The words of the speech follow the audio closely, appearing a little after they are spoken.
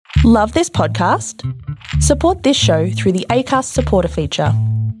Love this podcast? Support this show through the Acast supporter feature.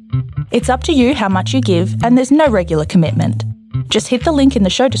 It's up to you how much you give, and there's no regular commitment. Just hit the link in the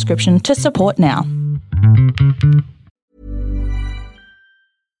show description to support now.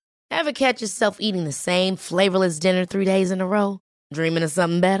 Ever catch yourself eating the same flavorless dinner 3 days in a row? Dreaming of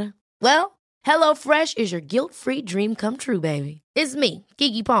something better? Well, HelloFresh is your guilt-free dream come true, baby. It's me,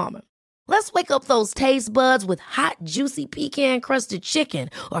 Keke Palmer. Let's wake up those taste buds with hot, juicy pecan-crusted chicken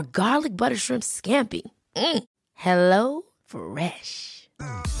or garlic butter shrimp scampi. Hello Fresh.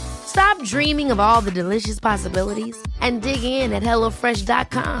 Stop dreaming of all the delicious possibilities and dig in at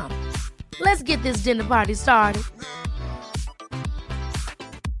HelloFresh.com. Let's get this dinner party started.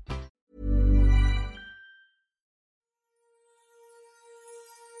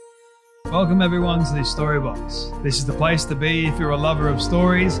 Welcome everyone to this Storybox. This is the place to be if you're a lover of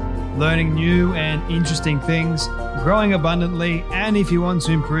stories, learning new and interesting things, growing abundantly, and if you want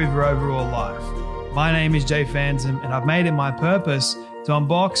to improve your overall life. My name is Jay Phantom, and I've made it my purpose to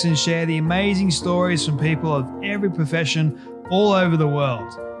unbox and share the amazing stories from people of every profession all over the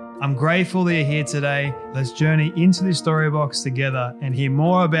world. I'm grateful that you're here today. Let's journey into this Storybox together and hear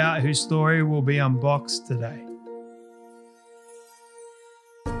more about whose story will be unboxed today.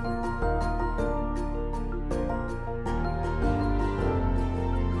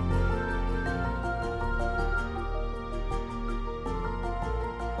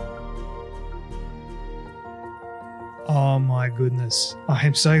 Oh my goodness. I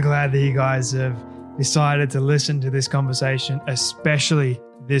am so glad that you guys have decided to listen to this conversation, especially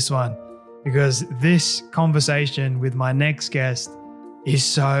this one, because this conversation with my next guest is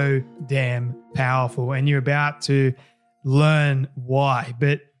so damn powerful and you're about to learn why.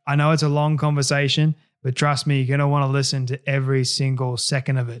 But I know it's a long conversation, but trust me, you're going to want to listen to every single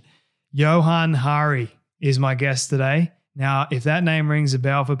second of it. Johann Hari is my guest today. Now, if that name rings a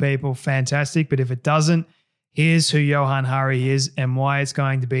bell for people, fantastic. But if it doesn't, here's who Johann Hari is and why it's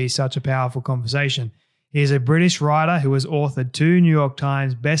going to be such a powerful conversation. He is a British writer who has authored 2 New York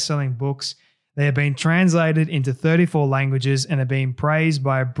Times best-selling books. They have been translated into 34 languages and have been praised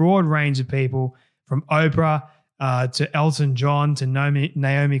by a broad range of people, from Oprah to Elton John to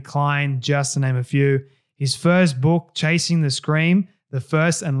Naomi Klein, just to name a few. His first book, Chasing the Scream, The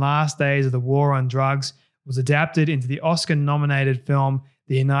First and Last Days of the War on Drugs, was adapted into the Oscar-nominated film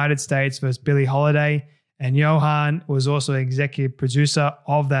The United States vs. Billie Holiday, and Johann was also executive producer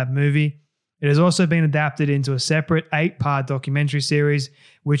of that movie. It has also been adapted into a separate 8-part documentary series,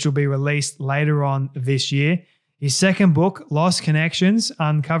 which will be released later on this year. His second book, Lost Connections,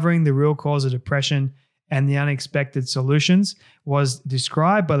 Uncovering the Real Cause of Depression and the Unexpected Solutions, was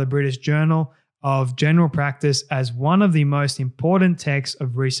described by the British Journal of General Practice as one of the most important texts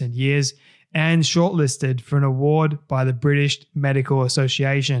of recent years and shortlisted for an award by the British Medical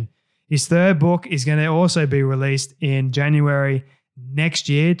Association. His third book is going to also be released in January next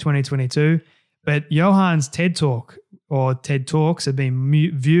year, 2022. But Johann's TED Talk or TED Talks have been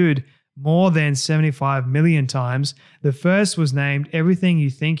viewed more than 75 million times. The first was named Everything You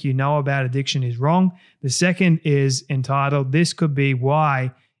Think You Know About Addiction Is Wrong. The second is entitled This Could Be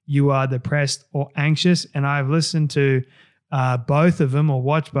Why You Are Depressed or Anxious. And I've listened to both of them or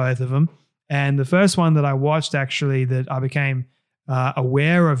watched both of them. And the first one that I watched actually that I became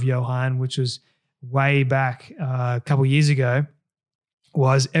aware of Johann, which was way back a couple years ago,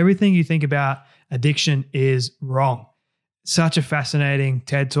 was Everything You Think About Addiction Is Wrong. Such a fascinating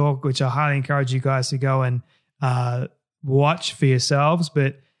TED Talk, which I highly encourage you guys to go and watch for yourselves.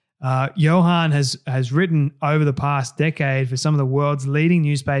 But Johann has written over the past decade for some of the world's leading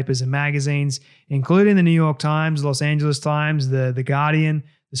newspapers and magazines, including the New York Times, Los Angeles Times, the Guardian,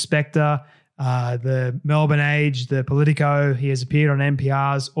 the Spectre, the Melbourne Age, the Politico. He has appeared on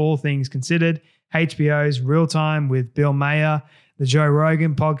NPR's All Things Considered, HBO's Real Time with Bill Maher, the Joe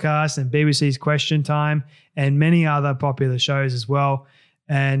Rogan podcast, and BBC's Question Time, and many other popular shows as well.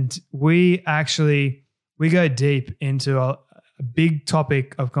 And we go deep into a big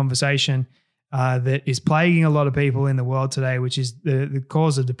topic of conversation that is plaguing a lot of people in the world today, which is the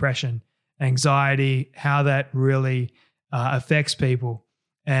cause of depression, anxiety, how that really affects people.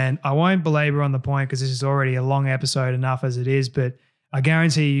 And I won't belabor on the point because this is already a long episode enough as it is, but I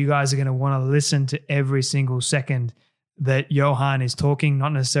guarantee you guys are going to want to listen to every single second that Johann is talking,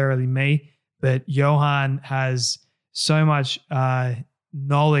 not necessarily me, but Johann has so much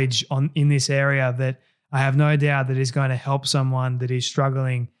knowledge in this area that I have no doubt that is going to help someone that is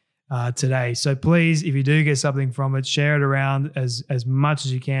struggling today. So please, if you do get something from it, share it around as much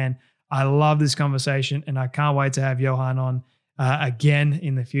as you can. I love this conversation and I can't wait to have Johann on again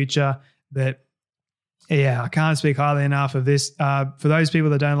in the future. But Yeah, I can't speak highly enough of this. For those people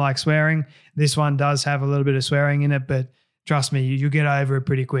that don't like swearing, this one does have a little bit of swearing in it, but trust me, you get over it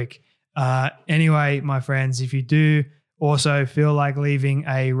pretty quick. Anyway, my friends, if you do also feel like leaving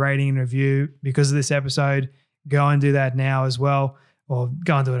a rating and review because of this episode, go and do that now as well, or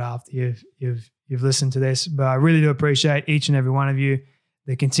go and do it after you've listened to this. But I really do appreciate each and every one of you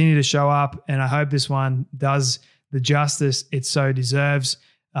that continue to show up, and I hope this one does the justice it so deserves.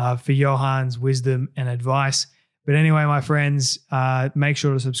 For Johann's wisdom and advice. But anyway, my friends, make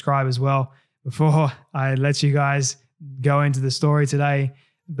sure to subscribe as well before I let you guys go into the story today.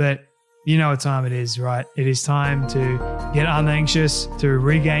 But you know what time it is, right? It is time to get unanxious, to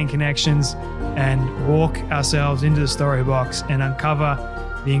regain connections, and walk ourselves into the story box and uncover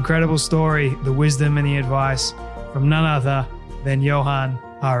the incredible story, the wisdom and the advice from none other than Johann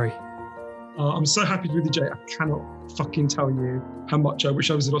Hari. I'm so happy to be with you, Jay. I cannot fucking tell you how much I wish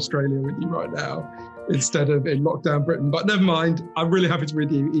I was in Australia with you right now instead of in lockdown Britain. But never mind. I'm really happy to be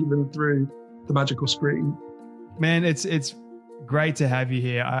with you even through the magical screen. Man, it's great to have you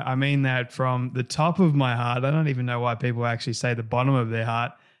here. I mean that from the top of my heart. I don't even know why people actually say the bottom of their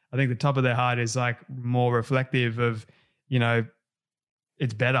heart. I think the top of their heart is like more reflective of,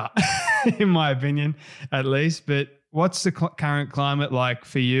 it's better in my opinion, at least. But what's the current climate like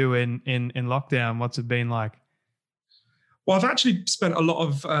for you in lockdown? What's it been like? Well, I've actually spent a lot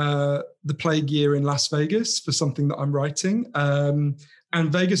of the plague year in Las Vegas for something that I'm writing. And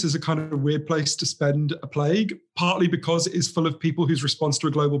Vegas is a kind of weird place to spend a plague, partly because it is full of people whose response to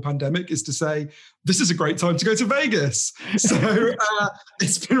a global pandemic is to say, this is a great time to go to Vegas. So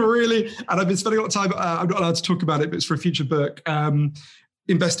it's been really, and I've been spending a lot of time, I'm not allowed to talk about it, but it's for a future book,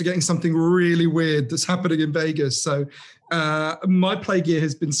 investigating something really weird that's happening in Vegas. So my plague year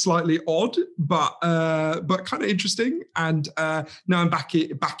has been slightly odd, but kind of interesting. And now I'm back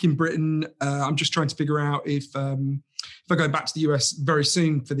in Britain. I'm just trying to figure out if I go back to the US very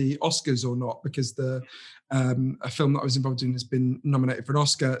soon for the Oscars or not, because a film that I was involved in has been nominated for an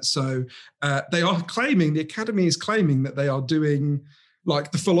Oscar. So the Academy is claiming that they are doing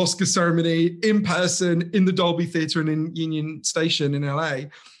like the full Oscar ceremony in person in the Dolby Theatre and in Union Station in LA.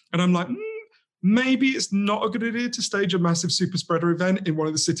 And I'm like, maybe it's not a good idea to stage a massive super spreader event in one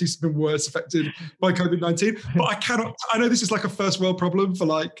of the cities that's been worse affected by COVID-19. But I know this is like a first world problem for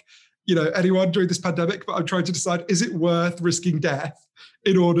anyone during this pandemic, but I'm trying to decide, is it worth risking death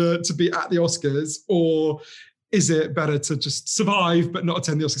in order to be at the Oscars, or is it better to just survive but not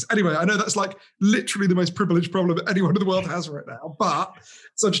attend the Oscars? Anyway, I know that's like literally the most privileged problem anyone in the world has right now,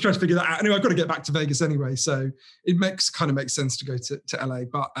 so I'm just trying to figure that out. Anyway, I've got to get back to Vegas anyway, so it makes sense to go to LA.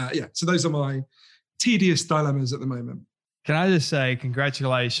 But so those are my tedious dilemmas at the moment. Can I just say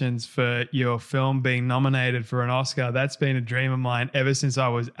congratulations for your film being nominated for an Oscar? That's been a dream of mine ever since I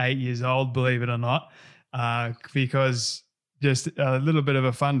was 8 years old, believe it or not, because just a little bit of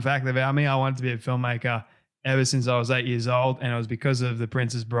a fun fact about me, I wanted to be a filmmaker ever since I was 8 years old, and it was because of The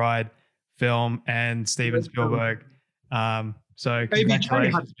Princess Bride film and Steven Spielberg. So Baby Jay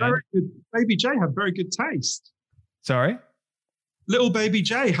had very good taste. Sorry? Little Baby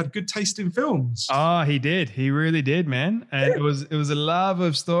Jay had good taste in films. Oh, he did. He really did, man. And it was a love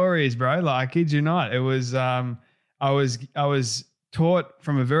of stories, bro. Like, I kid you not. It was I was taught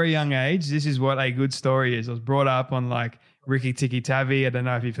from a very young age, this is what a good story is. I was brought up on like Ricky Tikki Tavi. I don't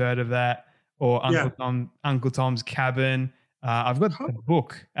know if you've heard of that. Or Uncle Tom's Cabin. I've got a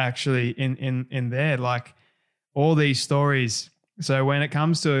book actually in there, like all these stories. So when it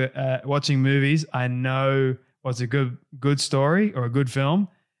comes to watching movies, I know what's a good story or a good film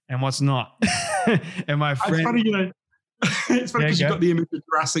and what's not. And my friend, it's funny, it's funny because you've got the image of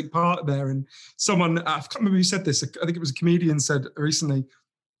Jurassic Park there, and someone, I can't remember who said this. I think it was a comedian said recently,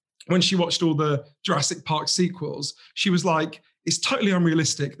 when she watched all the Jurassic Park sequels, she was like, it's totally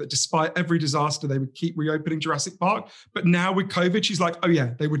unrealistic that despite every disaster, they would keep reopening Jurassic Park. But now with COVID, she's like, oh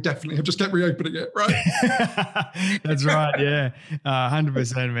yeah, they would definitely have just kept reopening it, right? That's right, yeah,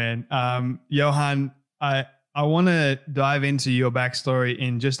 100%, man. Johann, I want to dive into your backstory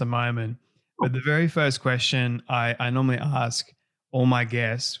in just a moment. But the very first question I normally ask all my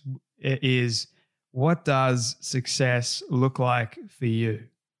guests is, what does success look like for you?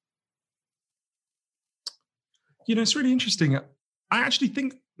 It's really interesting. I actually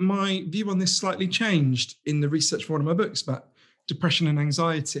think my view on this slightly changed in the research for one of my books about depression and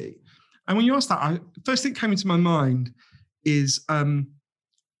anxiety. And when you ask that, first thing that came into my mind is a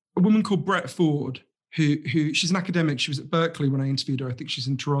woman called Brett Ford, who she's an academic. She was at Berkeley when I interviewed her. I think she's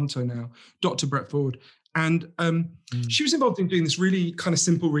in Toronto now, Dr. Brett Ford. And she was involved in doing this really kind of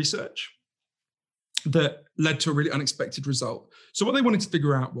simple research that led to a really unexpected result. So what they wanted to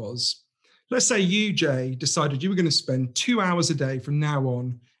figure out was, let's say you, Jay, decided you were going to spend 2 hours a day from now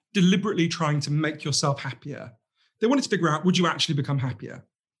on deliberately trying to make yourself happier. They wanted to figure out, would you actually become happier?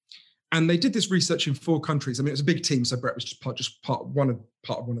 And they did this research in 4 countries. I mean, it was a big team, so Brett was just part of one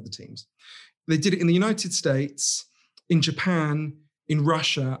of the teams. They did it in the United States, in Japan, in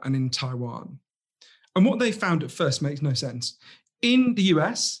Russia, and in Taiwan. And what they found at first makes no sense. In the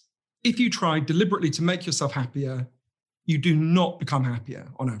US, if you try deliberately to make yourself happier, you do not become happier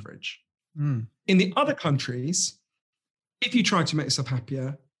on average. In the other countries, if you try to make yourself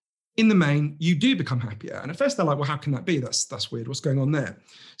happier, in the main, you do become happier. And at first they're like, well, how can that be? That's weird. What's going on there?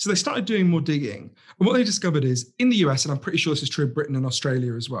 So they started doing more digging. And what they discovered is in the US, and I'm pretty sure this is true of Britain and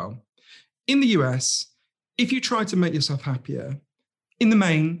Australia as well. In the US, if you try to make yourself happier, in the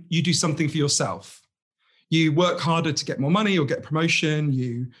main, you do something for yourself. You work harder to get more money or get a promotion.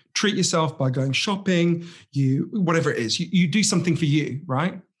 You treat yourself by going shopping, whatever it is, you do something for you,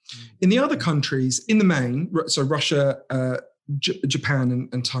 right? In the other countries, in the main, so Russia, Japan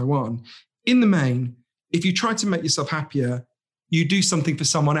and Taiwan, in the main, if you try to make yourself happier, you do something for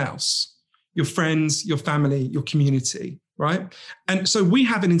someone else, your friends, your family, your community, right? And so we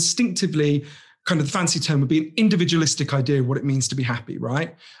have an instinctively, kind of the fancy term would be an individualistic idea of what it means to be happy,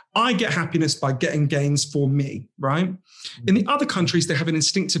 right? I get happiness by getting gains for me, right? In the other countries, they have an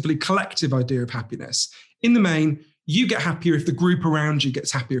instinctively collective idea of happiness. In the main, you get happier if the group around you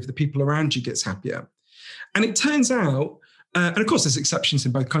gets happier, if the people around you gets happier. And it turns out, and of course, there's exceptions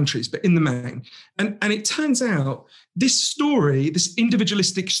in both countries, but in the main. And it turns out this story, this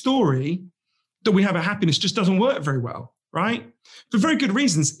individualistic story that we have of happiness just doesn't work very well, right? For very good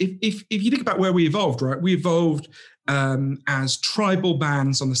reasons. If you think about where we evolved, right? We evolved as tribal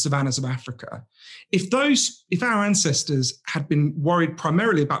bands on the savannas of Africa. If our ancestors had been worried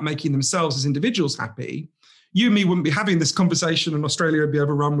primarily about making themselves as individuals happy, you and me wouldn't be having this conversation, and Australia would be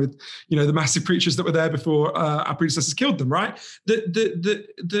overrun with, the massive creatures that were there before our predecessors killed them, right?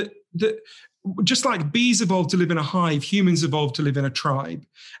 Just like bees evolved to live in a hive, humans evolved to live in a tribe,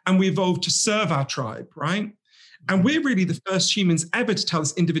 and we evolved to serve our tribe, right? And we're really the first humans ever to tell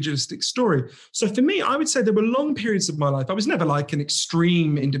this individualistic story. So for me, I would say there were long periods of my life. I was never like an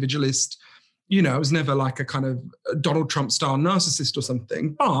extreme individualist, I was never like a kind of Donald Trump style narcissist or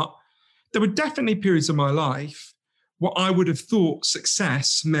something, but there were definitely periods of my life where I would have thought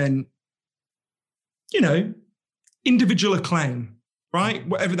success meant, individual acclaim, right?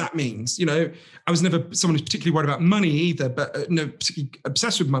 Whatever that means. I was never someone who's particularly worried about money either, but no, particularly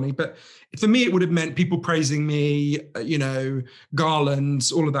obsessed with money. But for me, it would have meant people praising me,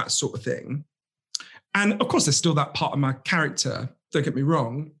 garlands, all of that sort of thing. And of course, there's still that part of my character, don't get me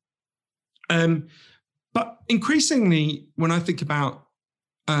wrong. But increasingly, when I think about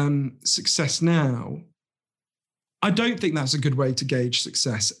success now, I don't think that's a good way to gauge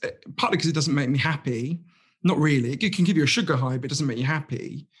success, partly because it doesn't make me happy. Not really. It can give you a sugar high, but it doesn't make you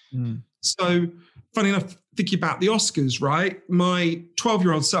happy. So funny enough, thinking about the Oscars, right? My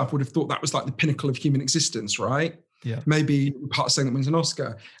 12-year-old self would have thought that was like the pinnacle of human existence, right? Yeah. Maybe part of saying that wins an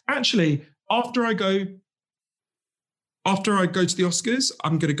Oscar. Actually, after I go to the Oscars,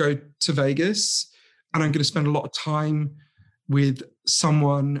 I'm going to go to Vegas, and I'm going to spend a lot of time with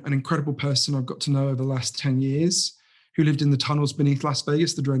someone, an incredible person I've got to know over the last 10 years, who lived in the tunnels beneath Las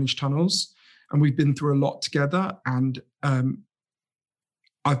Vegas, the drainage tunnels. And we've been through a lot together, and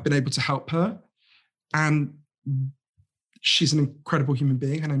I've been able to help her. And she's an incredible human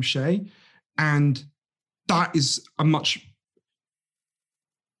being. Her name's Shay. And that means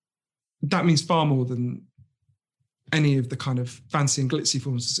far more than any of the kind of fancy and glitzy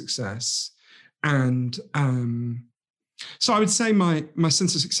forms of success. And so I would say my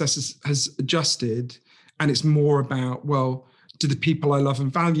sense of success has adjusted, and it's more about, well, do the people I love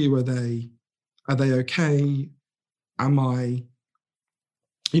and value, are they okay? Am I,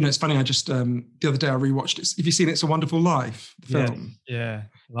 it's funny, I just, the other day I rewatched it. Have you seen It's a Wonderful Life, the film? Yeah.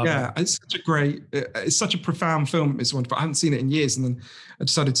 It's such a profound film. It's wonderful. I haven't seen it in years. And then I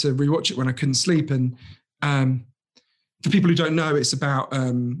decided to rewatch it when I couldn't sleep. And for people who don't know, it's about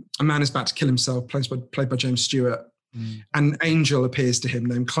a man is about to kill himself, played by James Stewart. And an angel appears to him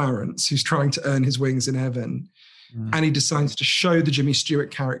named Clarence, who's trying to earn his wings in heaven. And he decides to show the Jimmy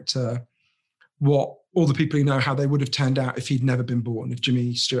Stewart character what all the people who know how they would have turned out if he'd never been born, if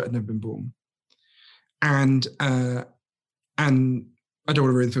Jimmy Stewart had never been born. And I don't want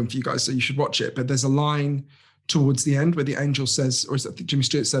to ruin the film for you guys, so you should watch it, but there's a line towards the end where the angel says, or is it Jimmy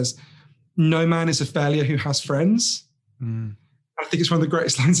Stewart says, "No man is a failure who has friends." I think it's one of the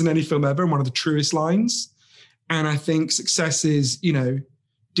greatest lines in any film ever, and one of the truest lines. And I think success is, do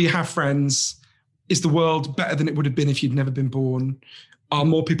you have friends? Is the world better than it would have been if you'd never been born? Are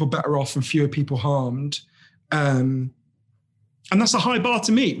more people better off and fewer people harmed? And that's a high bar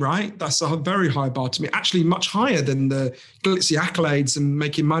to meet, right? That's a very high bar to meet, actually much higher than the glitzy accolades and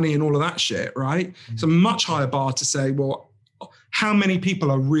making money and all of that shit, right? It's a much higher bar to say, well, how many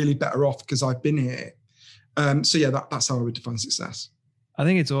people are really better off because I've been here? So yeah, that's how I would define success. I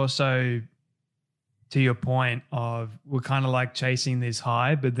think it's also, to your point of, we're kind of like chasing this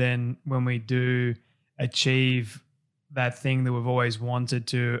high, but then when we do achieve that thing that we've always wanted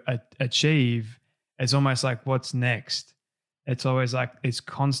to achieve, it's almost like, what's next? It's always like this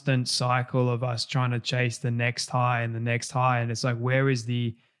constant cycle of us trying to chase the next high and the next high. And it's like, where is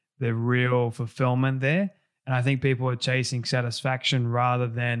the real fulfillment there? And I think people are chasing satisfaction rather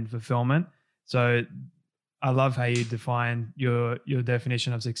than fulfillment. So I love how you define your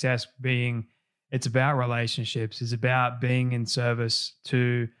definition of success being, it's about relationships. It's about being in service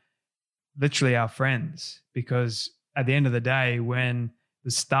to literally our friends, because at the end of the day, when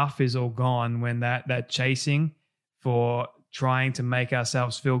the stuff is all gone, when that chasing for trying to make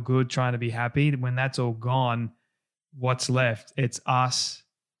ourselves feel good, trying to be happy, when that's all gone, what's left? It's us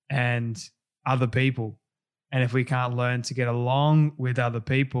and other people. And if we can't learn to get along with other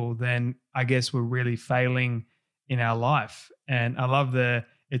people, then I guess we're really failing in our life. And I love the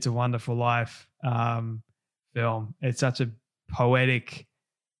It's a Wonderful Life film. It's such a poetic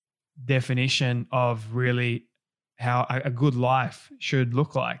definition of really how a good life should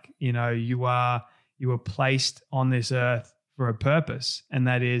look like. You know, you were placed on this earth for a purpose, and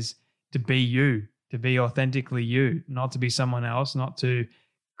that is to be you, to be authentically you, not to be someone else, not to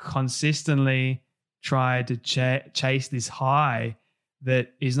consistently try to chase this high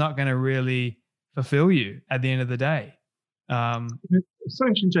that is not going to really fulfill you at the end of the day. It's so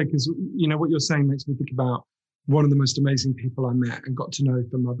interesting, Jake, because what you're saying makes me think about one of the most amazing people I met and got to know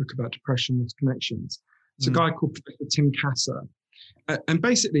from my book about depression and connections. It's a guy called Professor Tim Kasser. And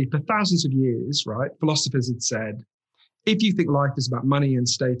basically, for thousands of years, right, philosophers had said, if you think life is about money and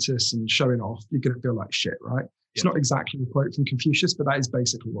status and showing off, you're going to feel like shit, right? It's not exactly a quote from Confucius, but that is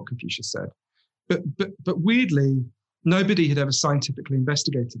basically what Confucius said. But weirdly, nobody had ever scientifically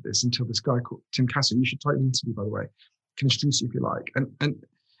investigated this until this guy called Tim Kasser. You should totally interview, by the way. I can introduce you if you like.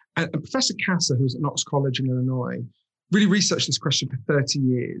 And Professor Kasser, who was at Knox College in Illinois, really researched this question for 30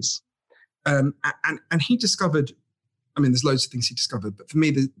 years. And he discovered, I mean, there's loads of things he discovered, but for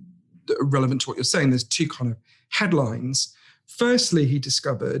me, that are relevant to what you're saying, there's two kind of headlines. Firstly, he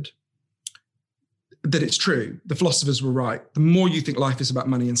discovered that it's true. The philosophers were right. The more you think life is about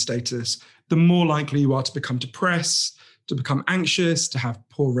money and status, the more likely you are to become depressed, to become anxious, to have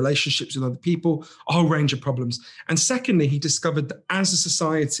poor relationships with other people, a whole range of problems. And secondly, he discovered that as a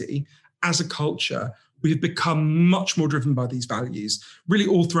society, as a culture, we have become much more driven by these values. Really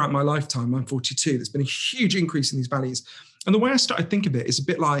all throughout my lifetime, I'm 42, there's been a huge increase in these values. And the way I started to think of it is a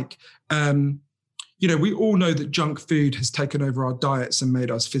bit like, we all know that junk food has taken over our diets and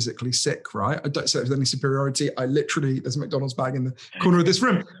made us physically sick, right? I don't say it with any superiority. There's a McDonald's bag in the corner of this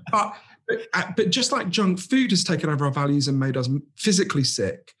room. But just like junk food has taken over our values and made us physically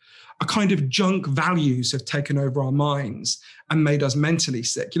sick, a kind of junk values have taken over our minds and made us mentally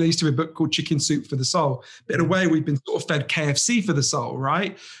sick. There used to be a book called Chicken Soup for the Soul. But in a way, we've been sort of fed KFC for the soul,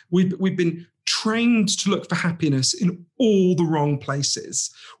 right? We've been trained to look for happiness in all the wrong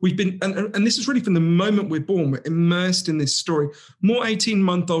places. We've been, and this is really from the moment we're born, we're immersed in this story. More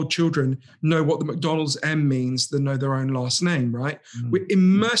 18-month-old children know what the McDonald's M means than know their own last name, right? We're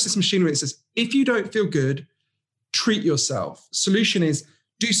immersed in this machinery that says, if you don't feel good, treat yourself. Solution is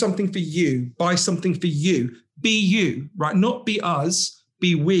do something for you, buy something for you, be you, right? Not be us,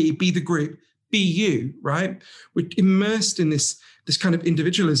 be we, be the group, be you, right? We're immersed in this kind of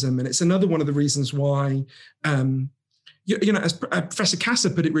individualism. And it's another one of the reasons why, as Professor Kasser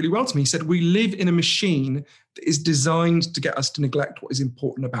put it really well to me, he said, we live in a machine that is designed to get us to neglect what is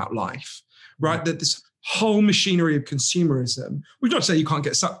important about life, right? That this whole machinery of consumerism, we don't say you can't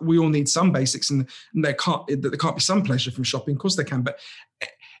get some, we all need some basics and there can't be some pleasure from shopping. Of course they can, but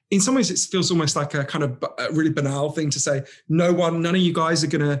in some ways it feels almost like a kind of a really banal thing to say, none of you guys are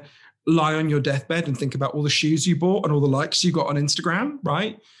going to lie on your deathbed and think about all the shoes you bought and all the likes you got on Instagram,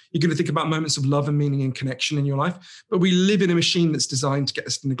 right? You're going to think about moments of love and meaning and connection in your life. But we live in a machine that's designed to get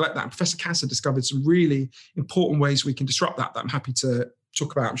us to neglect that. And Professor Kasser discovered some really important ways we can disrupt that I'm happy to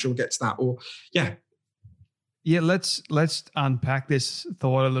talk about. I'm sure we'll get to that. Yeah, let's unpack this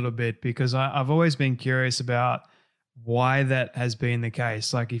thought a little bit, because I've always been curious about why that has been the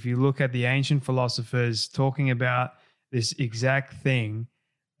case. Like if you look at the ancient philosophers talking about this exact thing,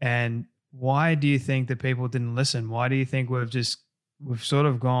 and why do you think that people didn't listen? Why do you think we've sort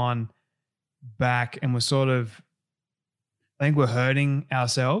of gone back and we're sort of I think we're hurting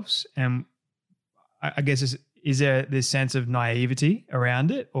ourselves. And I guess, is there this sense of naivety around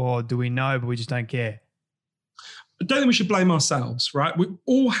it, or do we know but we just don't care? I don't think we should blame ourselves, right? We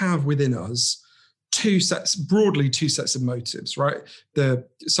all have within us broadly two sets of motives, right? The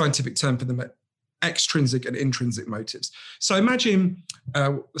scientific term for them, extrinsic and intrinsic motives. So imagine,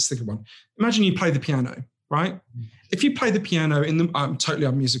 let's think of one. Imagine you play the piano, right? If you play the piano I'm totally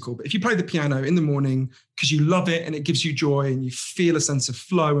unmusical, but if you play the piano in the morning because you love it and it gives you joy and you feel a sense of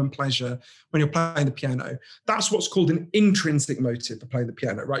flow and pleasure when you're playing the piano, that's what's called an intrinsic motive for playing the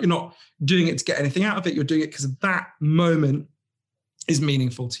piano, right? You're not doing it to get anything out of it. You're doing it because that moment is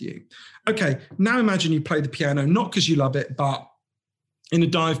meaningful to you. Okay, now imagine you play the piano, not because you love it, but in a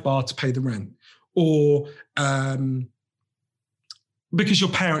dive bar to pay the rent, or because your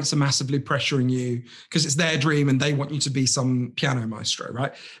parents are massively pressuring you because it's their dream and they want you to be some piano maestro,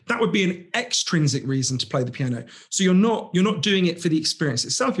 right? That would be an extrinsic reason to play the piano. So you're not doing it for the experience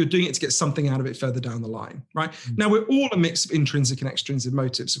itself. You're doing it to get something out of it further down the line, right? Now, we're all a mix of intrinsic and extrinsic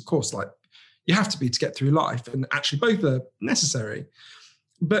motives, of course, like you have to be to get through life, and actually both are necessary.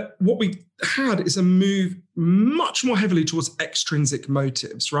 But what we had is a move much more heavily towards extrinsic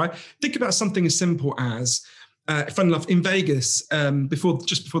motives, right? Think about something as simple as, fun enough, in Vegas,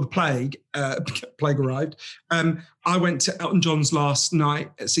 just before the plague arrived, I went to Elton John's last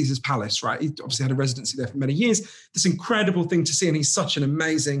night at Caesar's Palace, right? He obviously had a residency there for many years. This incredible thing to see, and he's such an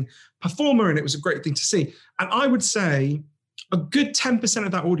amazing performer, and it was a great thing to see. And I would say a good 10%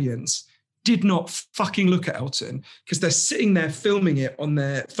 of that audience did not fucking look at Elton because they're sitting there filming it on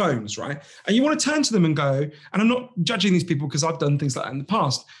their phones, right? And you want to turn to them and go, and I'm not judging these people because I've done things like that in the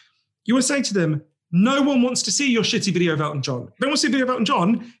past. You want to say to them, no one wants to see your shitty video of Elton John. They want to see a video of Elton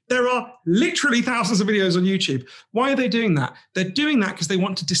John. There are literally thousands of videos on YouTube. Why are they doing that? They're doing that because they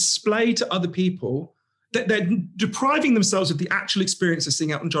want to display to other people that they're depriving themselves of the actual experience of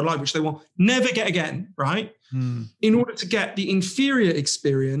seeing Elton John live, which they will never get again, right? In order to get the inferior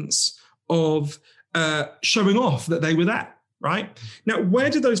experience of showing off that they were there, right? Now, where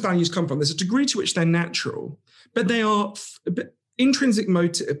do those values come from? There's a degree to which they're natural, but they are intrinsic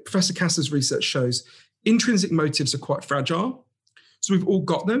motive. Professor Cass's research shows intrinsic motives are quite fragile. So we've all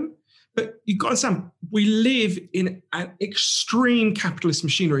got them, but you've got to understand, we live in an extreme capitalist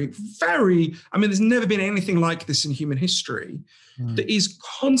machinery. There's never been anything like this in human history that is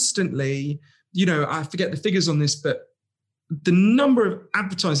constantly, I forget the figures on this, but the number of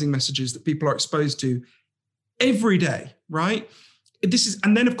advertising messages that people are exposed to every day, right?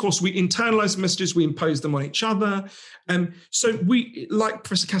 And then of course we internalize the messages, we impose them on each other. So we, like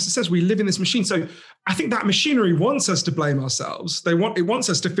Professor Cass says, we live in this machine. So I think that machinery wants us to blame ourselves. It wants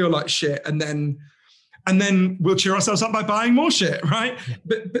us to feel like shit, and then we'll cheer ourselves up by buying more shit, right?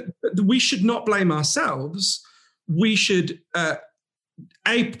 But we should not blame ourselves. We should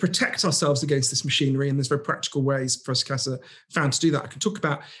protect ourselves against this machinery, and there's very practical ways Professor Casa found to do that I can talk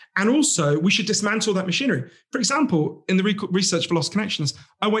about. And also, we should dismantle that machinery. For example, in the research for Lost Connections,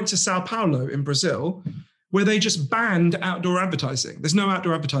 I went to Sao Paulo in Brazil, where they just banned outdoor advertising. There's no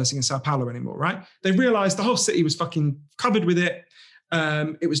outdoor advertising in Sao Paulo anymore, right? They realized the whole city was fucking covered with it.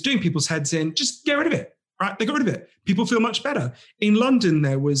 It was doing people's heads in. Just get rid of it, right? They got rid of it. People feel much better. In London,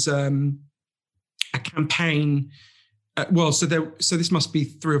 there was a campaign. So this must be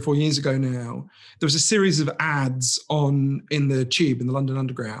 3 or 4 years ago now. There was a series of ads in the Tube, in the London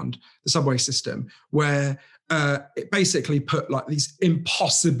Underground, the subway system, where it basically put like these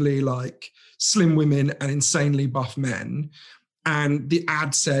impossibly like slim women and insanely buff men. And the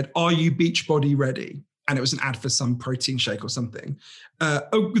ad said, "Are you Beachbody ready?" And it was an ad for some protein shake or something.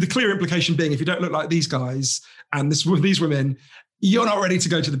 The clear implication being, if you don't look like these guys and these women, you're not ready to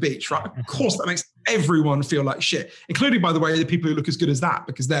go to the beach, right? Of course, that makes everyone feel like shit, including, by the way, the people who look as good as that,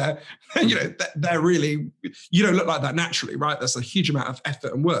 because they're really, you don't look like that naturally, right? That's a huge amount of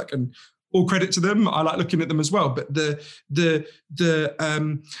effort and work, and all credit to them. I like looking at them as well. But and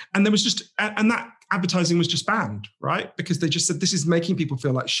there was just, and that advertising was just banned, right? Because they just said, this is making people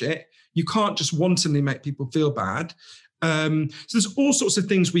feel like shit. You can't just wantonly make people feel bad. So there's all sorts of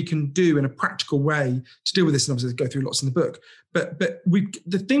things we can do in a practical way to deal with this, and obviously go through lots in the book. But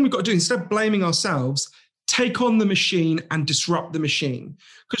the thing we've got to do, instead of blaming ourselves, take on the machine and disrupt the machine.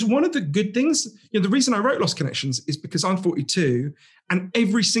 Because one of the good things, the reason I wrote Lost Connections is because I'm 42, and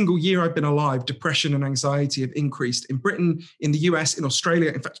every single year I've been alive, depression and anxiety have increased in Britain, in the US, in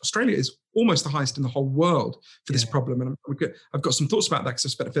Australia. In fact, Australia is almost the highest in the whole world for this problem. And I've got some thoughts about that because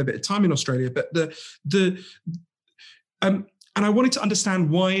I've spent a fair bit of time in Australia. But and I wanted to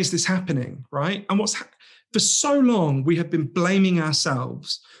understand, why is this happening, right? And For so long, we have been blaming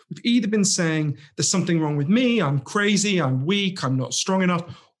ourselves. We've either been saying there's something wrong with me, I'm crazy, I'm weak, I'm not strong enough,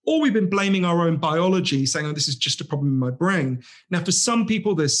 or we've been blaming our own biology, saying, oh, this is just a problem in my brain. Now, for some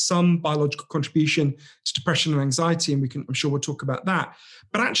people, there's some biological contribution to depression and anxiety, and I'm sure we'll talk about that.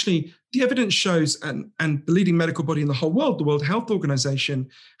 But actually, the evidence shows, and the leading medical body in the whole world, the World Health Organization,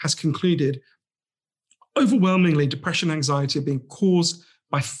 has concluded overwhelmingly depression and anxiety are being caused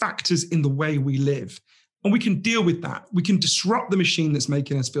by factors in the way we live. And we can deal with that. We can disrupt the machine that's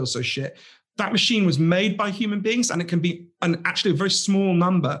making us feel so shit. That machine was made by human beings, and it can be actually a very small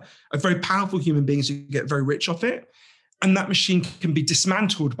number of very powerful human beings who get very rich off it. And that machine can be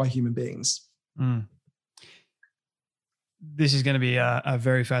dismantled by human beings. Mm. This is going to be a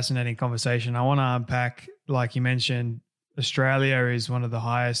very fascinating conversation. I want to unpack, like you mentioned, Australia is one of the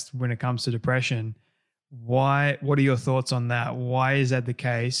highest when it comes to depression. Why? What are your thoughts on that? Why is that the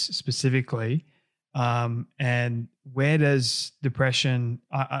case specifically? And where does depression,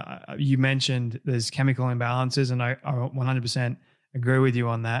 you mentioned there's chemical imbalances, and I 100% agree with you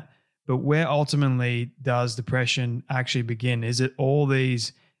on that, but where ultimately does depression actually begin? Is it all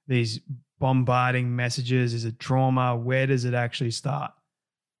these bombarding messages? Is it trauma? Where does it actually start?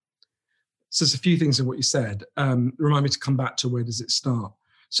 So there's a few things in what you said. Remind me to come back to where does it start?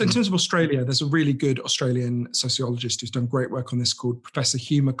 So in terms of Australia, there's a really good Australian sociologist who's done great work on this called Professor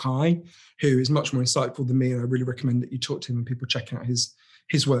Hugh Mackay, who is much more insightful than me. And I really recommend that you talk to him and people check out his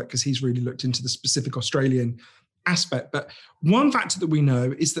work, because he's really looked into the specific Australian aspect. But one factor that we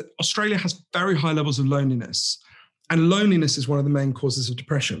know is that Australia has very high levels of loneliness, and loneliness is one of the main causes of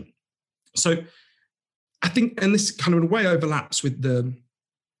depression. So I think, and this kind of in a way overlaps with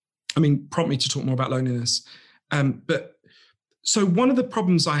prompt me to talk more about loneliness. So one of the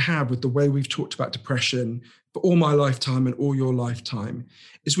problems I have with the way we've talked about depression for all my lifetime and all your lifetime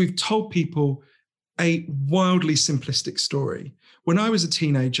is we've told people a wildly simplistic story. When I was a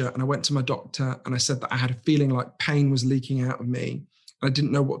teenager and I went to my doctor and I said that I had a feeling like pain was leaking out of me, and I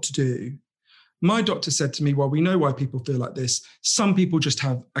didn't know what to do, my doctor said to me, well, we know why people feel like this. Some people just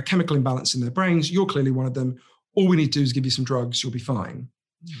have a chemical imbalance in their brains. You're clearly one of them. All we need to do is give you some drugs. You'll be fine.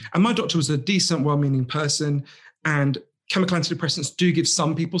 And my doctor was a decent, well-meaning person, and chemical antidepressants do give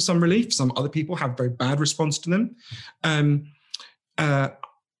some people some relief. Some other people have very bad response to them. And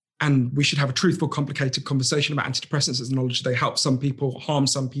we should have a truthful, complicated conversation about antidepressants as knowledge they help some people, harm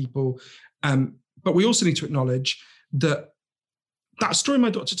some people. But we also need to acknowledge that story my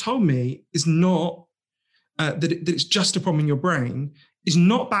doctor told me is not, that it's just a problem in your brain, is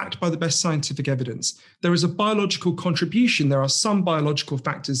not backed by the best scientific evidence. There is a biological contribution. There are some biological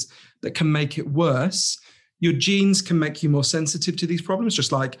factors that can make it worse. Your genes can make you more sensitive to these problems,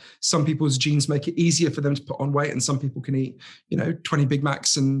 just like some people's genes make it easier for them to put on weight, and some people can eat, 20 Big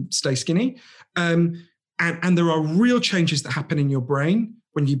Macs and stay skinny. And there are real changes that happen in your brain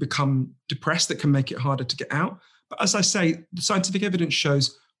when you become depressed that can make it harder to get out. But as I say, the scientific evidence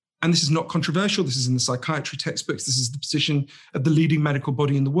shows, and this is not controversial, this is in the psychiatry textbooks, this is the position of the leading medical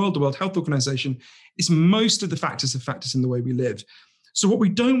body in the world, the World Health Organization, is most of the factors are factors in the way we live. So what we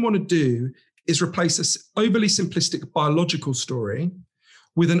don't want to do is replace this overly simplistic biological story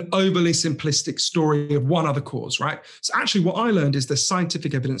with an overly simplistic story of one other cause, right? So actually what I learned is there's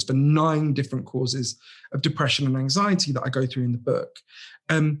scientific evidence for 9 different causes of depression and anxiety that I go through in the book.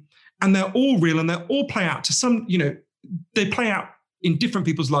 And they're all real, and they all play out to some, they play out in different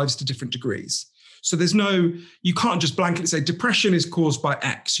people's lives to different degrees. So you can't just blanketly say depression is caused by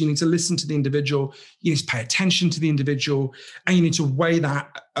X. You need to listen to the individual, you need to pay attention to the individual, and you need to weigh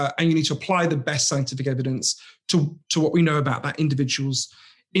that, and you need to apply the best scientific evidence to what we know about that individual's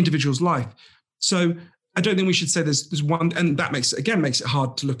life. So I don't think we should say there's one, and that makes it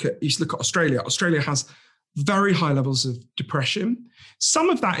hard to look at. You look at Australia. Australia has very high levels of depression. Some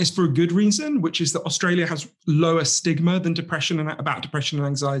of that is for a good reason, which is that Australia has lower stigma about depression and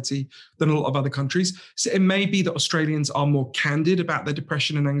anxiety than a lot of other countries. So it may be that Australians are more candid about their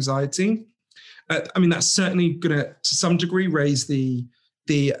depression and anxiety. That's certainly going to some degree, raise the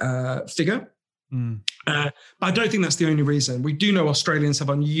figure. But I don't think that's the only reason. We do know Australians have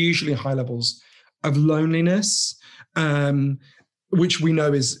unusually high levels of loneliness, which we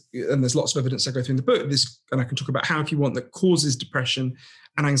know is, and there's lots of evidence I go through in the book, and I can talk about how, if you want, that causes depression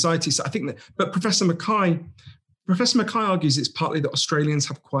and anxiety. So I think but Professor Mackay argues it's partly that Australians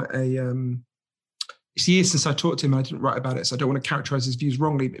have quite it's years since I talked to him, I didn't write about it, so I don't want to characterize his views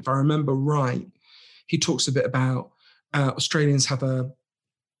wrongly, but if I remember right, he talks a bit about Australians have a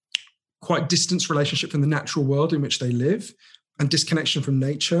quite distant relationship from the natural world in which they live, and disconnection from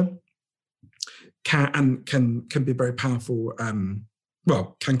nature can be very powerful,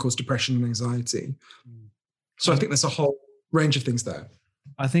 can cause depression and anxiety. So I think there's a whole range of things there.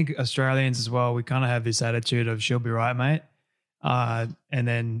 I think Australians as well, we kind of have this attitude of she'll be right, mate. And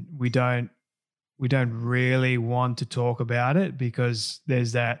then we don't really want to talk about it because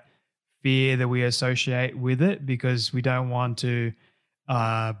there's that fear that we associate with it, because we don't want to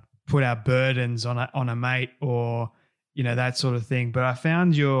put our burdens on a mate or, you know, that sort of thing. But I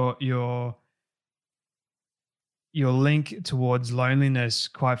found your link towards loneliness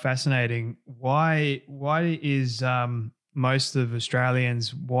quite fascinating. Why is most of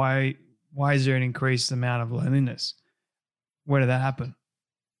Australians, why is there an increased amount of loneliness? Where did that happen?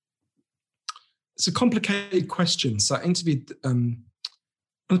 It's a complicated question. So I interviewed one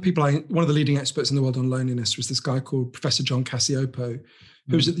of the leading experts in the world on loneliness was this guy called Professor John Cassiopo,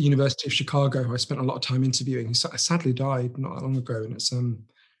 who was at the University of Chicago, who I spent a lot of time interviewing. He sadly died not that long ago, and it's a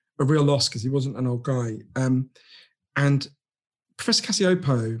real loss because he wasn't an old guy. And Professor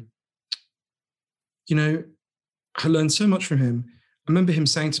Cassiopo, you know, I learned so much from him. I remember him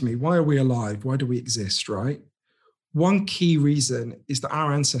saying to me, why are we alive? Why do we exist, right? One key reason is that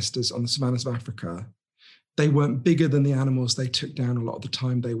our ancestors on the savannas of Africa, they weren't bigger than the animals they took down a lot of the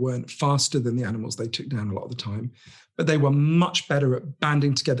time. They weren't faster than the animals they took down a lot of the time, but they were much better at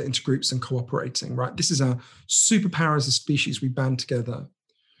banding together into groups and cooperating, right? This is our superpower as a species. We band together.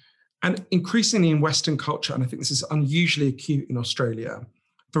 And increasingly in Western culture, and I think this is unusually acute in Australia,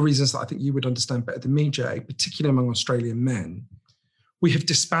 for reasons that I think you would understand better than me, Jay, particularly among Australian men, we have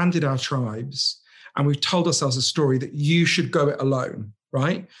disbanded our tribes and we've told ourselves a story that you should go it alone,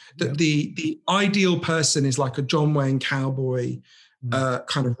 right? That the ideal person is like a John Wayne cowboy,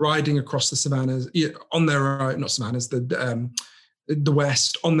 kind of riding across the savannas on their own, not savannas, the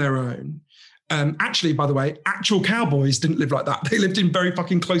West on their own. Actually, by the way, actual cowboys didn't live like that. They lived in very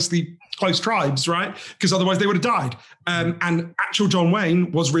fucking close tribes, right? Because otherwise they would have died. And actual John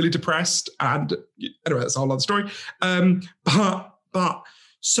Wayne was really depressed. And anyway, that's a whole other story. But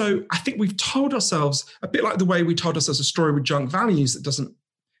so I think we've told ourselves, a bit like the way we told ourselves a story with junk values that doesn't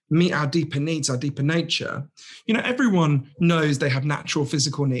meet our deeper needs, our deeper nature. You know, everyone knows they have natural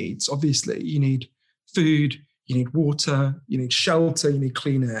physical needs. Obviously, you need food, you need water, you need shelter, you need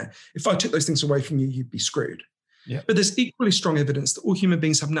clean air. If I took those things away from you, you'd be screwed. Yeah. But there's equally strong evidence that all human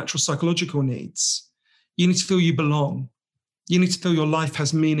beings have natural psychological needs. You need to feel you belong. You need to feel your life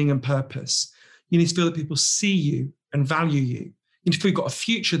has meaning and purpose. You need to feel that people see you and value you. You need to feel you've got a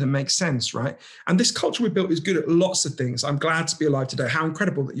future that makes sense, right? And this culture we built is good at lots of things. I'm glad to be alive today. How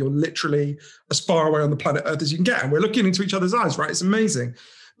incredible that you're literally as far away on the planet Earth as you can get. And we're looking into each other's eyes, right? It's amazing.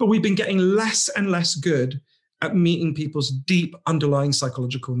 But we've been getting less and less good at meeting people's deep underlying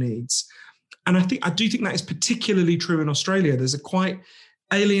psychological needs. And I do think that is particularly true in Australia. There's a quite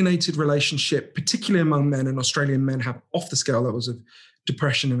alienated relationship, particularly among men, and Australian men have off the scale levels of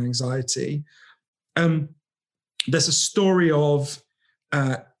depression and anxiety. There's a story of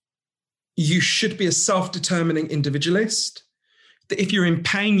you should be a self-determining individualist, that if you're in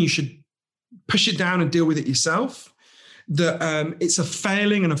pain, you should push it down and deal with it yourself. That it's a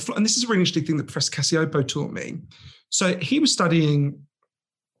failing and this is a really interesting thing that Professor Cassiopo taught me. So he was studying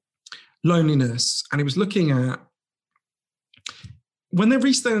loneliness, and he was looking at when they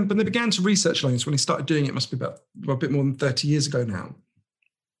began to research loneliness, when he started doing it must be about a bit more than 30 years ago now.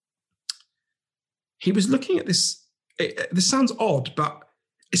 He was looking at this. This sounds odd, but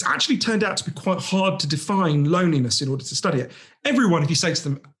it's actually turned out to be quite hard to define loneliness in order to study it. Everyone, if you say to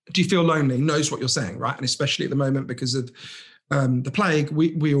them, do you feel lonely, knows what you're saying, right? And especially at the moment because of the plague,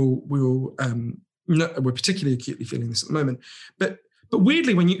 we're particularly acutely feeling this at the moment. But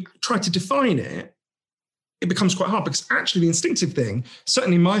weirdly, when you try to define it, it becomes quite hard because actually the instinctive thing,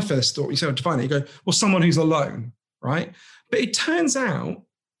 certainly my first thought, you say to define it, you go, well, someone who's alone, right? But it turns out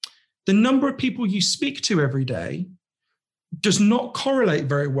the number of people you speak to every day does not correlate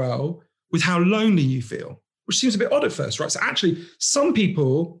very well with how lonely you feel, which seems a bit odd at first, right? So actually, some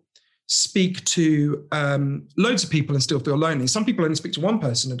people speak to loads of people and still feel lonely. Some people only speak to one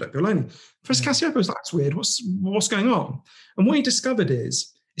person and don't feel lonely. Professor Cassiopo was like, that's weird. What's going on? And what he discovered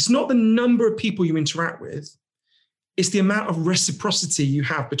is it's not the number of people you interact with, it's the amount of reciprocity you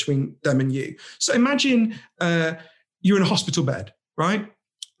have between them and you. So imagine you're in a hospital bed, right?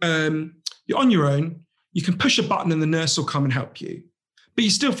 You're on your own. You can push a button and the nurse will come and help you. But you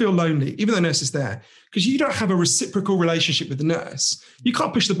still feel lonely, even though the nurse is there, because you don't have a reciprocal relationship with the nurse. You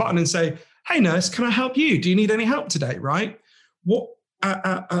can't push the button and say, hey, nurse, can I help you? Do you need any help today, right? What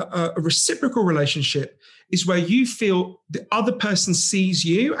a reciprocal relationship is where you feel the other person sees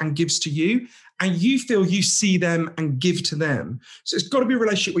you and gives to you, and you feel you see them and give to them. So it's got to be a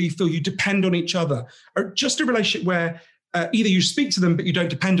relationship where you feel you depend on each other, or just a relationship where either you speak to them, but you don't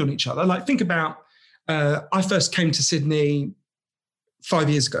depend on each other. Like think about I first came to Sydney 5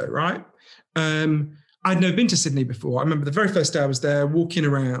 years ago, right? I'd never been to Sydney before. I remember the very first day I was there walking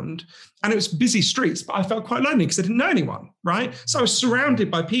around, and it was busy streets, but I felt quite lonely because I didn't know anyone, right? So I was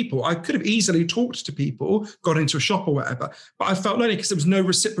surrounded by people. I could have easily talked to people, got into a shop or whatever, but I felt lonely because there was no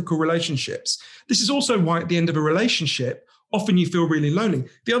reciprocal relationships. This is also why at the end of a relationship, often you feel really lonely.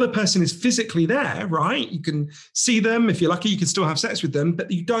 The other person is physically there, right? You can see them. If you're lucky, you can still have sex with them, but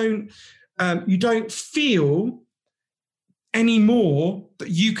you don't feel any more that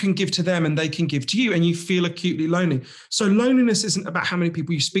you can give to them and they can give to you, and you feel acutely lonely. So loneliness isn't about how many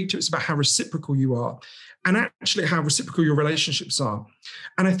people you speak to, it's about how reciprocal you are, and actually how reciprocal your relationships are.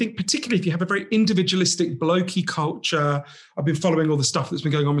 And I think particularly if you have a very individualistic, blokey culture, I've been following all the stuff that's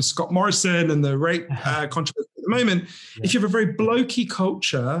been going on with Scott Morrison and the rape controversy at the moment. Yeah. If you have a very blokey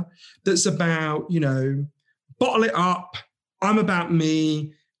culture that's about, bottle it up, I'm about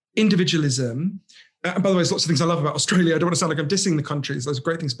me, individualism. And by the way, there's lots of things I love about Australia. I don't want to sound like I'm dissing the countries. There's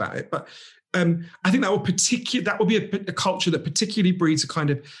great things about it. But I think that will be a culture that particularly breeds a kind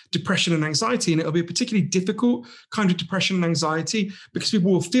of depression and anxiety. And it'll be a particularly difficult kind of depression and anxiety because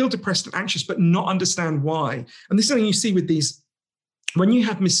people will feel depressed and anxious, but not understand why. And this is something you see with these, when you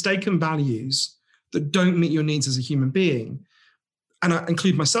have mistaken values that don't meet your needs as a human being, and I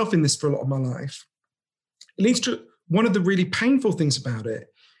include myself in this for a lot of my life, it leads to, one of the really painful things about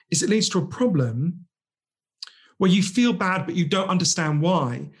it is it leads to a problem where you feel bad, but you don't understand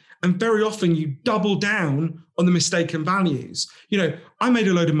why. And very often you double down on the mistaken values. I made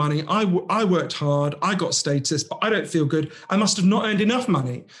a load of money. I worked hard. I got status, but I don't feel good. I must have not earned enough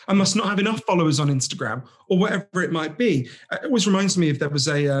money. I must not have enough followers on Instagram or whatever it might be. It always reminds me of, there was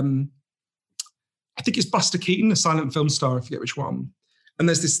I think it's Buster Keaton, a silent film star, I forget which one. And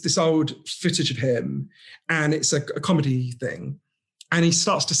there's this old footage of him, and it's a comedy thing. And he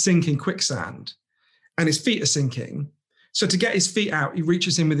starts to sink in quicksand, and his feet are sinking. So to get his feet out, he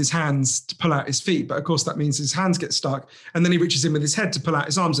reaches in with his hands to pull out his feet. But of course, that means his hands get stuck. And then he reaches in with his head to pull out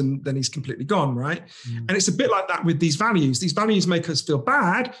his arms, and then he's completely gone, right? Mm. And it's a bit like that with these values. These values make us feel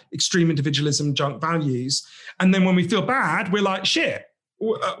bad, extreme individualism, junk values. And then when we feel bad, we're like, shit,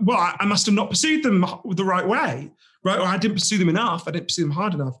 well, I must have not pursued them the right way, right? Or I didn't pursue them enough. I didn't pursue them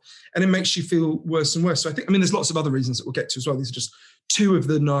hard enough. And it makes you feel worse and worse. So there's lots of other reasons that we'll get to as well. These are just 2 of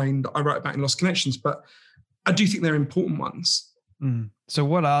the 9 that I write about in Lost Connections, but I do think they're important ones. Mm. So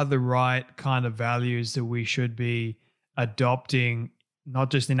what are the right kind of values that we should be adopting,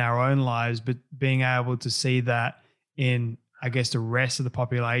 not just in our own lives, but being able to see that in, I guess, the rest of the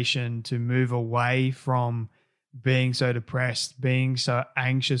population, to move away from being so depressed, being so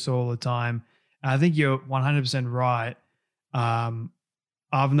anxious all the time? And I think you're 100% right.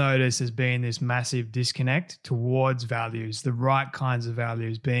 I've noticed there's been this massive disconnect towards values, the right kinds of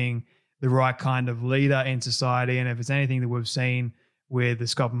values, being the right kind of leader in society. And if it's anything that we've seen with the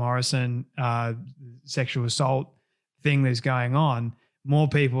Scott Morrison sexual assault thing that's going on, more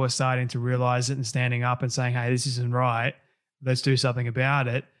people are starting to realize it and standing up and saying, hey, this isn't right. Let's do something about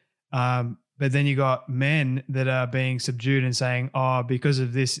it. But then you got men that are being subdued and saying, oh, because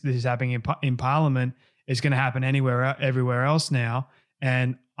of this is happening in Parliament, it's going to happen everywhere else now.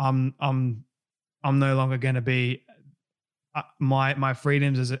 And I'm no longer going to be, my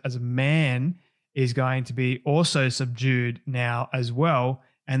freedoms as a man is going to be also subdued now as well.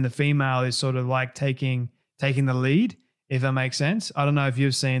 And the female is sort of like taking the lead, if that makes sense. I don't know if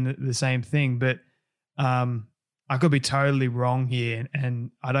you've seen the same thing, but I could be totally wrong here.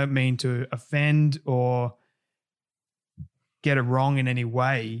 And I don't mean to offend or get it wrong in any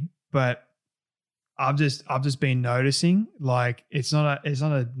way, but I've just been noticing, like, it's not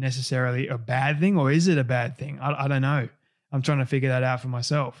necessarily a bad thing, or is it a bad thing? I don't know. I'm trying to figure that out for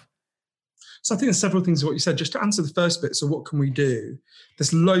myself. So I think there's several things of what you said. Just to answer the first bit, so what can we do?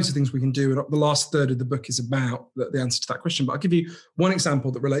 There's loads of things we can do. And the last third of the book is about the answer to that question. But I'll give you one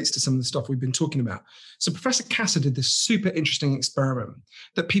example that relates to some of the stuff we've been talking about. So Professor Kasser did this super interesting experiment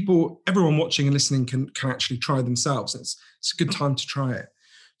that everyone watching and listening can actually try themselves. It's a good time to try it.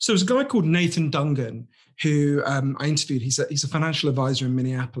 So there's a guy called Nathan Dungan who I interviewed. He's a financial advisor in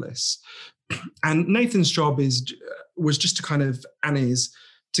Minneapolis. And Nathan's job was just to kind of,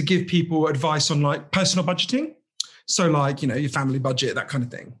 to give people advice on like personal budgeting. So like, your family budget, that kind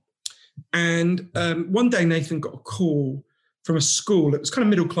of thing. And one day Nathan got a call from a school. It was kind of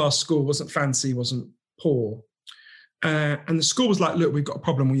middle-class school, wasn't fancy, wasn't poor. And the school was like, look, we've got a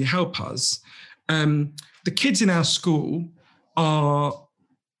problem. Will you help us? The kids in our school are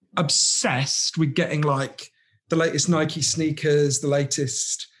obsessed with getting like the latest Nike sneakers, the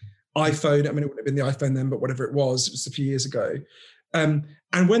latest iPhone. I mean, it wouldn't have been the iPhone then, but whatever it was a few years ago. And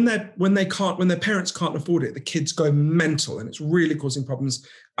when their parents can't afford it, the kids go mental, and it's really causing problems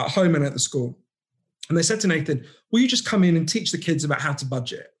at home and at the school. And they said to Nathan, will you just come in and teach the kids about how to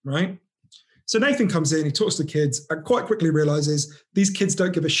budget, right? So Nathan comes in, he talks to the kids, and quite quickly realizes these kids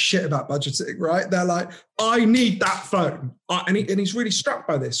don't give a shit about budgeting, right? They're like, I need that phone. And he's really struck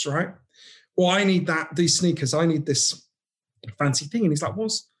by this, right? Or I need these sneakers, I need this fancy thing. And he's like,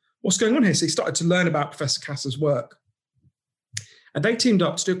 what's going on here? So he started to learn about Professor Cass's work. And they teamed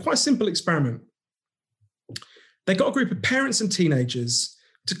up to do a quite simple experiment. They got a group of parents and teenagers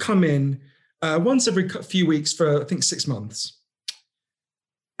to come in once every few weeks for, I think, 6 months.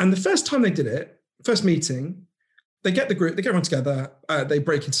 And the first time they did it, first meeting, they get everyone together, they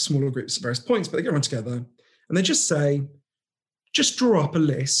break into smaller groups at various points, but they get everyone together and they just say, just draw up a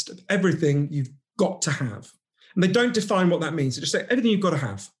list of everything you've got to have. And they don't define what that means. They just say everything you've got to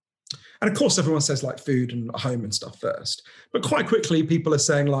have. And of course, everyone says like food and home and stuff first. But quite quickly, people are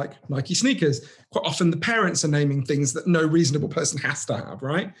saying like Nike sneakers. Quite often the parents are naming things that no reasonable person has to have,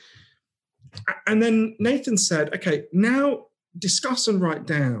 right? And then Nathan said, okay, now discuss and write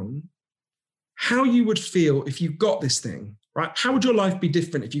down how you would feel if you got this thing, right? How would your life be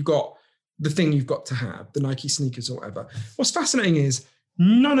different if you got the thing you've got to have, the Nike sneakers or whatever? What's fascinating is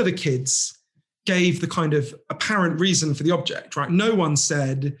none of the kids gave the kind of apparent reason for the object, right? No one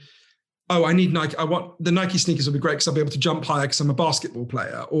said, oh, I need Nike. I want the Nike sneakers will be great because I'll be able to jump higher because I'm a basketball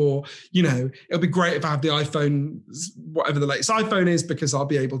player. Or, it'll be great if I have the iPhone, whatever the latest iPhone is, because I'll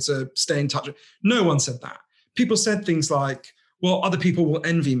be able to stay in touch. No one said that. People said things like, well, other people will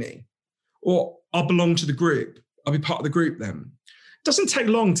envy me, or I'll belong to the group. I'll be part of the group then. It doesn't take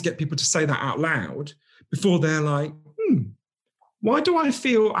long to get people to say that out loud before they're like, why do I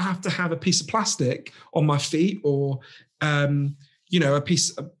feel I have to have a piece of plastic on my feet or, a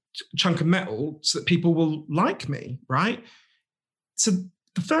chunk of metal so that people will like me, right? So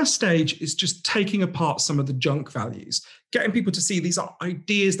the first stage is just taking apart some of the junk values, getting people to see these are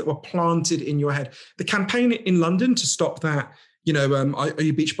ideas that were planted in your head. The campaign in London to stop that, are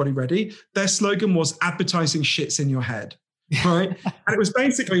you Beachbody ready? Their slogan was advertising shits in your head, right? And it was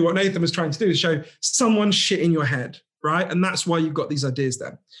basically what Nathan was trying to do is show someone's shit in your head, right? And that's why you've got these ideas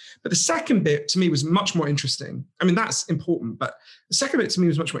there. But the second bit to me was much more interesting. I mean, that's important, but the second bit to me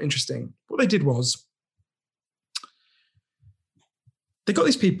was much more interesting. What they did was they got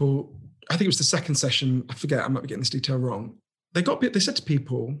these people, I think it was the second session, I forget, I might be getting this detail wrong. They said to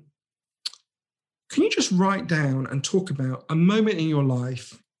people, can you just write down and talk about a moment in your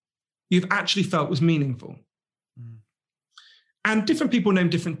life you've actually felt was meaningful? Mm. And different people named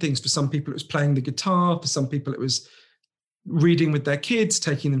different things. For some people, it was playing the guitar. For some people, it was reading with their kids,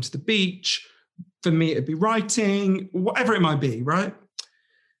 taking them to the beach. For me, it'd be writing, whatever it might be, right?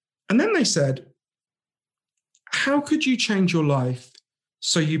 And then they said, how could you change your life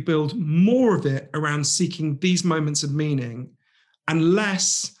so you build more of it around seeking these moments of meaning and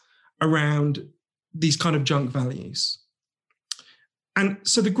less around these kind of junk values? And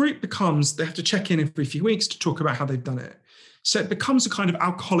so the group becomes, they have to check in every few weeks to talk about how they've done it. So it becomes a kind of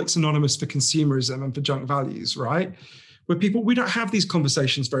Alcoholics Anonymous for consumerism and for junk values, right? Where we don't have these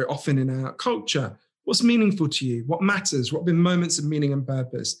conversations very often in our culture. What's meaningful to you? What matters? What have been moments of meaning and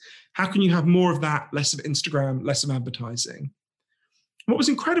purpose? How can you have more of that, less of Instagram, less of advertising? What was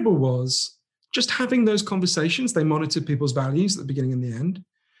incredible was just having those conversations. They monitored people's values at the beginning and the end,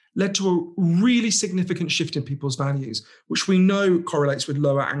 led to a really significant shift in people's values, which we know correlates with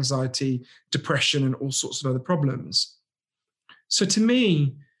lower anxiety, depression, and all sorts of other problems. So to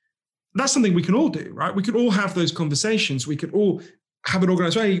me, that's something we can all do, right? We could all have those conversations. We could all have an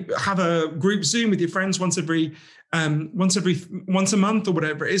organized way, have a group Zoom with your friends once a month or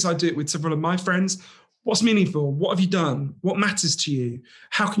whatever it is. I do it with several of my friends. What's meaningful? What have you done? What matters to you?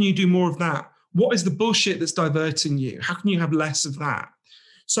 How can you do more of that? What is the bullshit that's diverting you? How can you have less of that?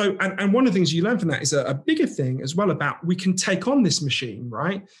 So, and one of the things you learn from that is a bigger thing as well about we can take on this machine,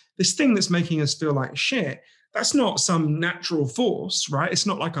 right? This thing that's making us feel like shit. That's not some natural force, right? It's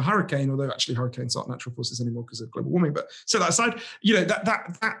not like a hurricane, although actually hurricanes aren't natural forces anymore because of global warming. But so that aside,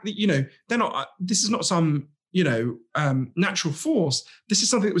 they're not, this is not some, natural force. This is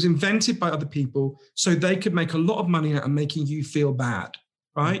something that was invented by other people so they could make a lot of money out of making you feel bad,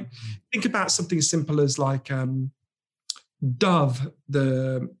 right? Mm-hmm. Think about something as simple as like Dove,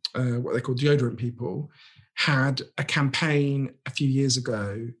 the what they call deodorant people, had a campaign a few years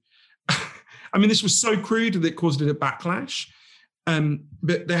ago. I mean, this was so crude that it caused it a backlash.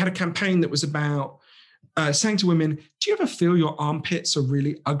 But they had a campaign that was about saying to women, do you ever feel your armpits are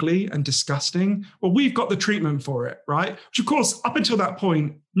really ugly and disgusting? Well, we've got the treatment for it, right? Which, of course, up until that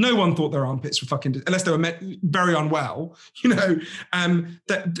point, no one thought their armpits were fucking, unless they were very unwell, no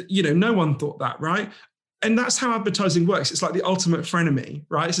one thought that, right? And that's how advertising works. It's like the ultimate frenemy,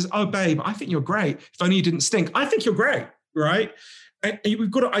 right? It says, oh, babe, I think you're great. If only you didn't stink. I think you're great, right? And we've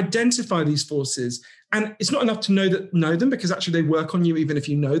got to identify these forces. And it's not enough to know them, because actually they work on you even if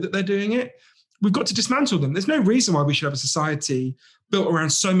you know that they're doing it. We've got to dismantle them. There's no reason why we should have a society built around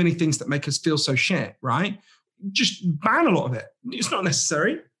so many things that make us feel so shit, right? Just ban a lot of it. It's not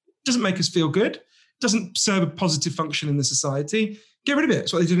necessary. It doesn't make us feel good. It doesn't serve a positive function in the society. Get rid of it.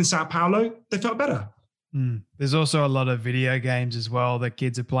 It's what they did in Sao Paulo. They felt better. There's also a lot of video games as well that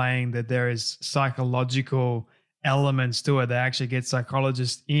kids are playing that there is psychological elements to it. They actually get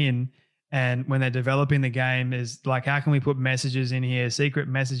psychologists in, and when they're developing the game is like, how can we put messages in here, secret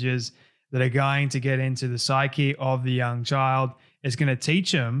messages that are going to get into the psyche of the young child? It's going to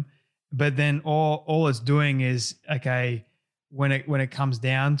teach them, but then all it's doing is, okay, when it comes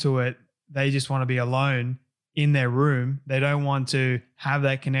down to it, they just want to be alone in their room. They don't want to have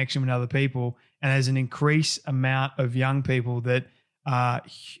that connection with other people. And there's an increased amount of young people that are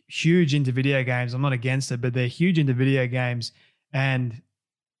huge into video games. I'm not against it, but they're huge into video games and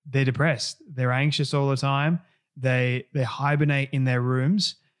they're depressed. They're anxious all the time. They hibernate in their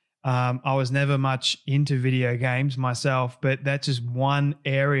rooms. I was never much into video games myself, but that's just one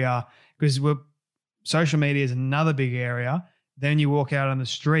area, because social media is another big area. Then you walk out on the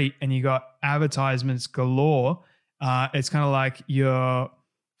street and you got advertisements galore. It's kind of like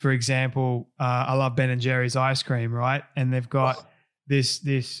for example, I love Ben and Jerry's ice cream, right? And they've got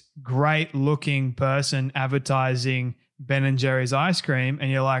this great looking person advertising Ben and Jerry's ice cream. And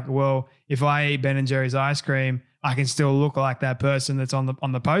you're like, well, if I eat Ben and Jerry's ice cream, I can still look like that person that's on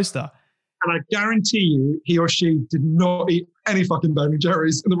the poster. And I guarantee you, he or she did not eat any fucking Ben and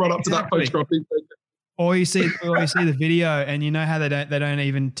Jerry's in the run up to that photograph. Or you see the video, and you know how they don't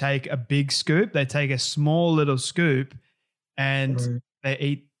even take a big scoop; they take a small little scoop, and they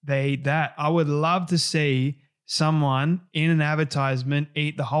eat that. I would love to see someone in an advertisement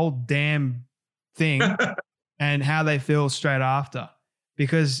eat the whole damn thing, and how they feel straight after,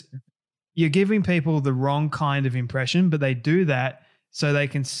 because you're giving people the wrong kind of impression, but they do that so they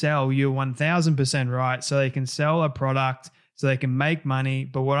can sell. You're 1000% right. So they can sell a product, so they can make money.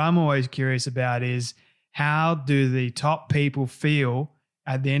 But what I'm always curious about is, how do the top people feel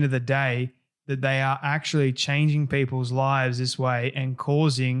at the end of the day that they are actually changing people's lives this way and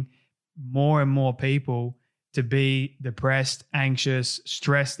causing more and more people to be depressed, anxious,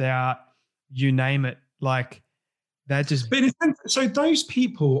 stressed out, you name it. Like that just... But in a sense, so those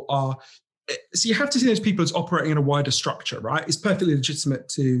people are... So you have to see those people as operating in a wider structure, right? It's perfectly legitimate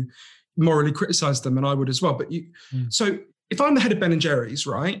to morally criticize them, and I would as well. But so if I'm the head of Ben and Jerry's,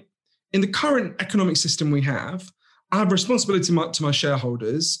 right, in the current economic system we have, I have a responsibility to my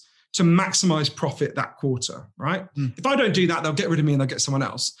shareholders to maximize profit that quarter, right? If I don't do that, they'll get rid of me and they'll get someone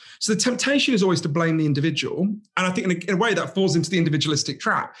else. So the temptation is always to blame the individual. And I think in a way that falls into the individualistic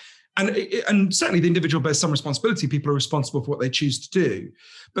trap. And certainly the individual bears some responsibility. People are responsible for what they choose to do.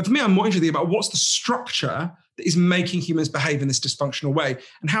 But for me, I'm more interested about what's the structure that is making humans behave in this dysfunctional way,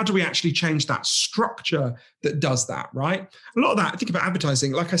 and how do we actually change that structure that does that, right? A lot of that, I think about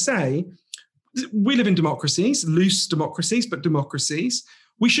advertising, like I say, we live in democracies, loose democracies, but democracies.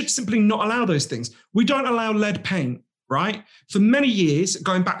 We should simply not allow those things. We don't allow lead paint, right? For many years,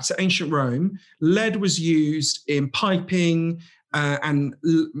 going back to ancient Rome, lead was used in piping, and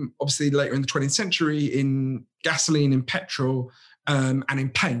obviously later in the 20th century in gasoline, in petrol, and in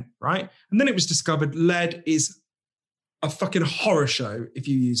paint, right? And then it was discovered lead is a fucking horror show if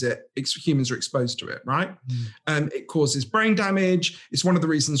you use it. Humans are exposed to it, right? It causes brain damage. It's one of the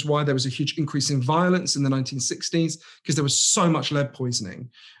reasons why there was a huge increase in violence in the 1960s, because there was so much lead poisoning.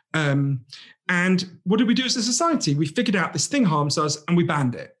 And what did we do as a society? We figured out this thing harms us and we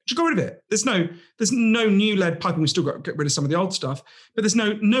banned it. Just got rid of it. There's no new lead piping. We still got to get rid of some of the old stuff, but there's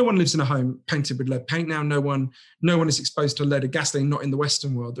no one lives in a home painted with lead paint now. No one is exposed to lead or gasoline, not in the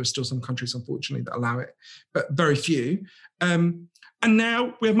Western world. There's still some countries, unfortunately, that allow it, but very few. And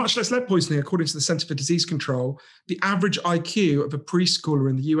now we have much less lead poisoning. According to the Center for Disease Control, the average IQ of a preschooler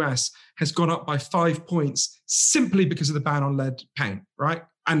in the US has gone up by 5 points simply because of the ban on lead paint, right?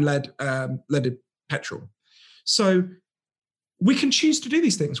 And leaded petrol. So we can choose to do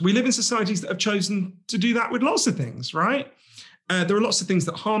these things. We live in societies that have chosen to do that with lots of things, right? There are lots of things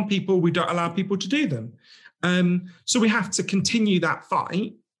that harm people. We don't allow people to do them. So we have to continue that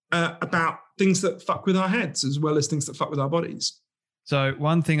fight about things that fuck with our heads as well as things that fuck with our bodies. So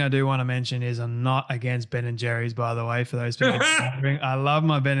one thing I do want to mention is I'm not against Ben and Jerry's, by the way, for those people wondering. I love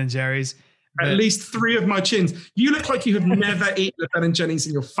my Ben and Jerry's. At least 3 of my chins. You look like you have never eaten a Ben and Jerry's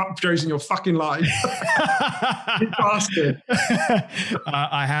in your fucking life. You bastard.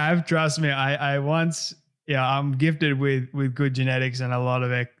 I have, trust me. I once, I'm gifted with good genetics and a lot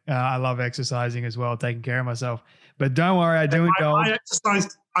of I love exercising as well, taking care of myself. But don't worry, I do indulge.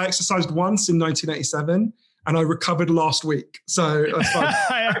 I exercised once in 1987 and I recovered last week. So that's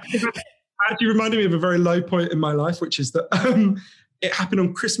fine. Actually reminded me of a very low point in my life, which is that it happened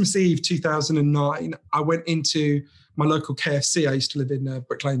on Christmas Eve 2009. I went into my local KFC. I used to live in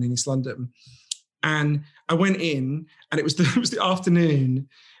Brick Lane in East London. And I went in and it was the afternoon.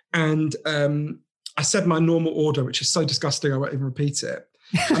 And I said my normal order, which is so disgusting, I won't even repeat it.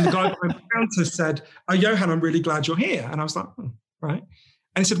 And the guy behind the counter said, "Oh, Johann, I'm really glad you're here." And I was like, right.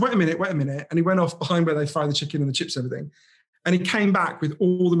 And he said, wait a minute. And he went off behind where they fry the chicken and the chips and everything. And he came back with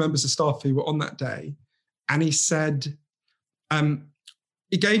all the members of staff who were on that day. And he said,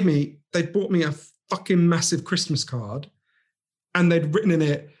 they'd bought me a fucking massive Christmas card and they'd written in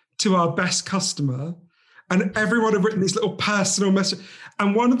it, "To our best customer." And everyone had written these little personal messages.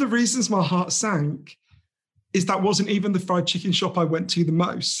 And one of the reasons my heart sank is that wasn't even the fried chicken shop I went to the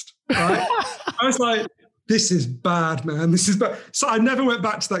most, right? I was like, this is bad, man. This is bad. So I never went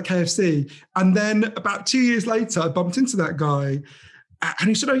back to that KFC. And then about 2 years later, I bumped into that guy and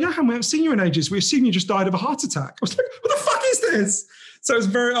he said, "Oh, Johann, we haven't seen you in ages. We assume you just died of a heart attack." I was like, what the fuck is this? So I was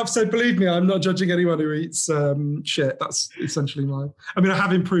very upset. Believe me, I'm not judging anyone who eats shit. That's essentially I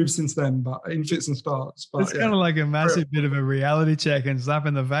have improved since then, but in fits and starts. But it's kind of like a massive bit of a reality check and slap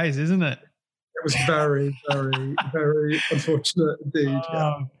in the face, isn't it? It was very, very, very unfortunate indeed.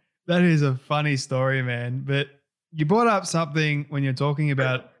 That is a funny story, man. But you brought up something when you're talking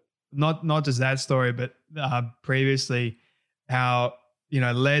about not just that story, but previously how,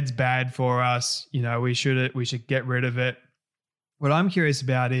 lead's bad for us. We should get rid of it. What I'm curious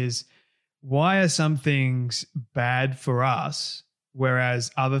about is why are some things bad for us, whereas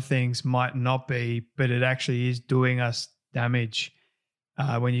other things might not be, but it actually is doing us damage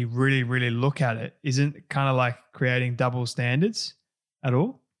when you really, really look at it? Isn't it kind of like creating double standards at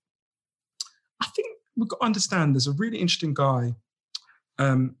all? I think we've got to understand there's a really interesting guy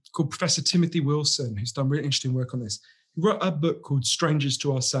called Professor Timothy Wilson who's done really interesting work on this. He wrote a book called Strangers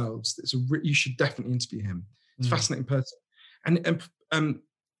to Ourselves. You should definitely interview him. He's a fascinating person. And I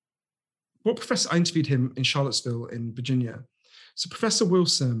interviewed him in Charlottesville in Virginia. So Professor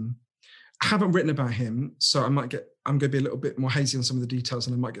Wilson, I haven't written about him, so I'm going to be a little bit more hazy on some of the details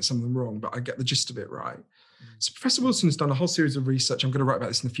and I might get some of them wrong, but I get the gist of it right. So Professor Wilson has done a whole series of research. I'm going to write about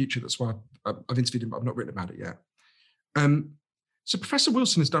this in the future. That's why I've interviewed him, but I've not written about it yet. So Professor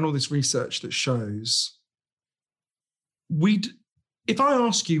Wilson has done all this research that shows if I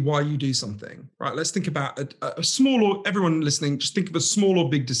ask you why you do something, right? Let's think about a small, or everyone listening, just think of a small or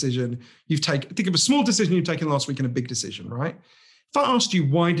big decision you've taken. Think of a small decision you've taken last week and a big decision, right? If I asked you,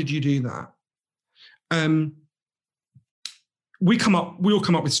 why did you do that? We all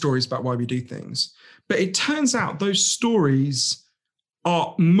come up with stories about why we do things, but it turns out those stories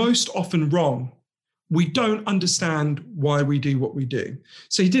are most often wrong. We don't understand why we do what we do.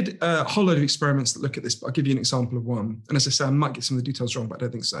 So he did a whole load of experiments that look at this, but I'll give you an example of one. And as I say, I might get some of the details wrong, but I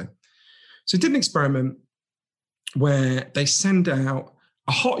don't think so. So he did an experiment where they send out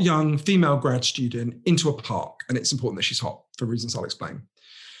a hot young female grad student into a park, and it's important that she's hot for reasons I'll explain.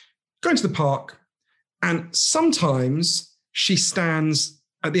 Go into the park, and sometimes she stands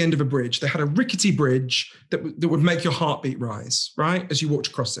at the end of a bridge. They had a rickety bridge that would make your heartbeat rise, right, as you walked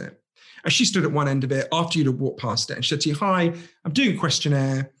across it. And she stood at one end of it after you'd have walked past it and she said to you, "Hi, I'm doing a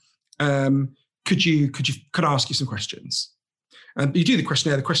questionnaire. Could I ask you some questions?" And you do the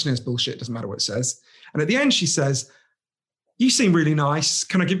questionnaire. The questionnaire is bullshit. It doesn't matter what it says. And at the end, she says, "You seem really nice.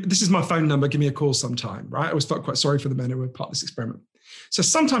 This is my phone number. Give me a call sometime," right? I always felt quite sorry for the men who were part of this experiment. So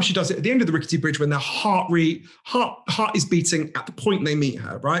sometimes she does it at the end of the rickety bridge when their heart is beating at the point they meet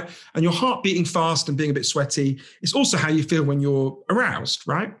her, right? And your heart beating fast and being a bit sweaty is also how you feel when you're aroused,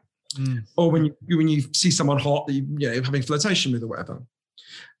 right? Or when you see someone hot that you're having flirtation with or whatever.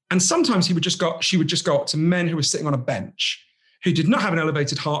 And sometimes she would just go up to men who were sitting on a bench who did not have an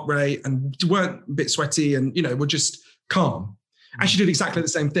elevated heart rate and weren't a bit sweaty and were just calm. And she did exactly the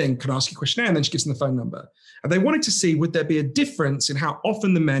same thing. "Can I ask you a questionnaire?" And then she gives them the phone number. And they wanted to see, would there be a difference in how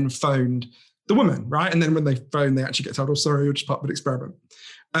often the men phoned the woman, right? And then when they phone, they actually get told, "Oh, sorry, you're just part of an experiment,"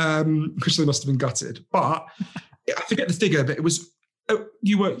 which they must have been gutted. But I forget the figure, but it was,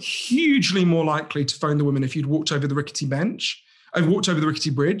 you were hugely more likely to phone the woman if you'd walked over the rickety bridge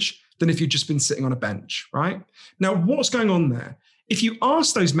than if you'd just been sitting on a bench, right? Now, what's going on there if you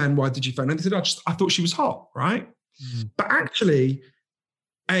ask those men, why did you phone? And they said, I thought she was hot, right? But actually,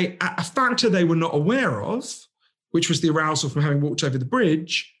 a factor they were not aware of, which was the arousal from having walked over the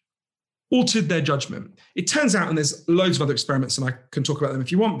bridge, altered their judgment. It turns out, and there's loads of other experiments, and I can talk about them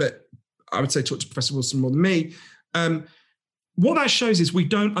if you want, but I would say talk to Professor Wilson more than me. What that shows is we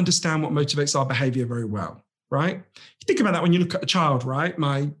don't understand what motivates our behavior very well, right? You think about that when you look at a child, right?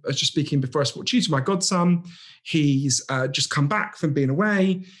 I was just speaking before I spoke to you, my godson. He's just come back from being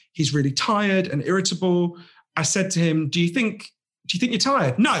away. He's really tired and irritable. I said to him, do you think you're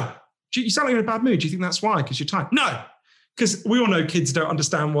tired? No. You sound like you're in a bad mood. Do you think that's why? Because you're tired? No. Because we all know kids don't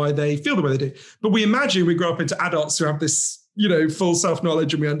understand why they feel the way they do. But we imagine we grow up into adults who have this, full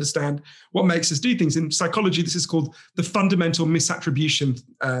self-knowledge, and we understand what makes us do things. In psychology, this is called the fundamental misattribution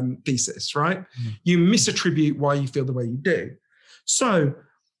thesis, right? You misattribute why you feel the way you do. So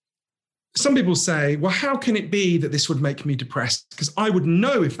some people say, well, how can it be that this would make me depressed? Because I would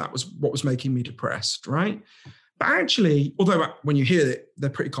know if that was what was making me depressed, right? But actually, although when you hear it, they're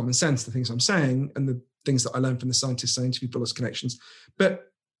pretty common sense, the things I'm saying, and the things that I learned from the scientists saying to people as connections. But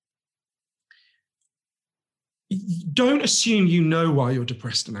don't assume you know why you're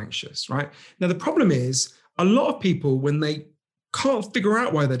depressed and anxious, right? Now, the problem is a lot of people, when they can't figure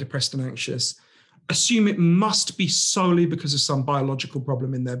out why they're depressed and anxious, assume it must be solely because of some biological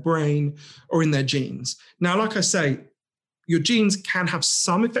problem in their brain or in their genes. Now, like I say, your genes can have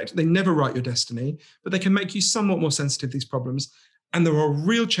some effect. They never write your destiny, but they can make you somewhat more sensitive to these problems. And there are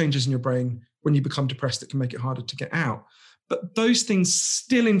real changes in your brain when you become depressed that can make it harder to get out. But those things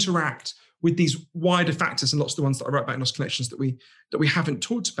still interact with these wider factors, and lots of the ones that I write about in Lost Connections that we haven't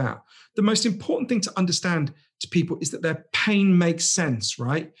talked about. The most important thing to understand to people is that their pain makes sense,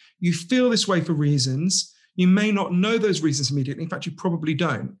 right? You feel this way for reasons. You may not know those reasons immediately. In fact, you probably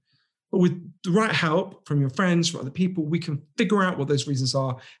don't. But with the right help from your friends, from other people, we can figure out what those reasons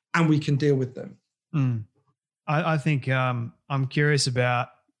are and we can deal with them. I think I'm curious about,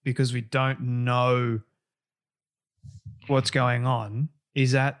 because we don't know what's going on,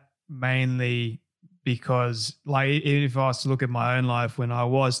 is that mainly because, like, even if I was to look at my own life when I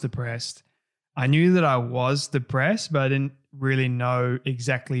was depressed, I knew that I was depressed, but I didn't really know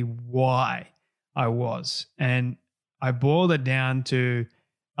exactly why I was. And I boiled it down to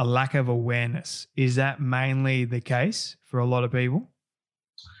a lack of awareness. Is that mainly the case for a lot of people?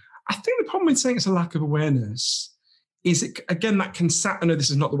 I think the problem with saying it's a lack of awareness is, it, again, that can sound, I know this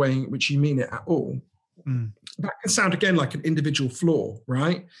is not the way in which you mean it at all. That can sound, again, like an individual flaw,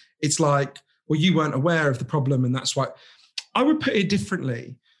 right? It's like, well, you weren't aware of the problem and that's why. I would put it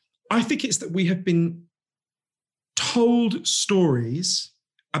differently. I think it's that we have been told stories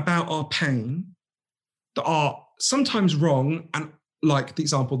about our pain that are sometimes wrong, and like the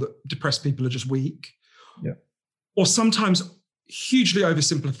example that depressed people are just weak, or sometimes hugely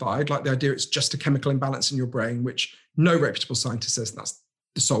oversimplified, like the idea it's just a chemical imbalance in your brain, which no reputable scientist says that's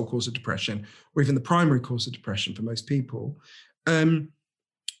the sole cause of depression, or even the primary cause of depression for most people. So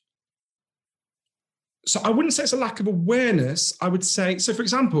I wouldn't say it's a lack of awareness. I would say, so for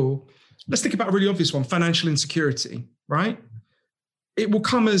example, let's think about a really obvious one, financial insecurity, right? It will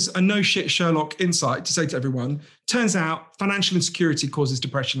come as a no shit Sherlock insight to say to everyone, turns out financial insecurity causes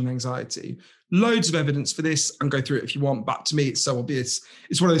depression and anxiety. Loads of evidence for this, and go through it if you want, but to me it's so obvious.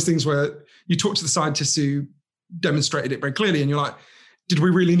 It's one of those things where you talk to the scientists who demonstrated it very clearly and you're like, did we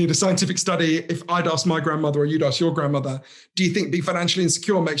really need a scientific study? If I'd asked my grandmother or you'd ask your grandmother, do you think being financially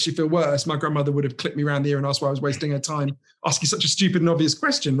insecure makes you feel worse? My grandmother would have clipped me around the ear and asked why I was wasting her time asking such a stupid and obvious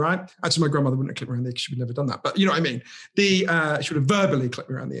question, right? Actually, my grandmother wouldn't have clipped me around the ear because she would have never done that. But you know what I mean? She would have verbally clipped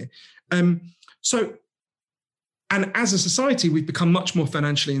me around the ear. And as a society, we've become much more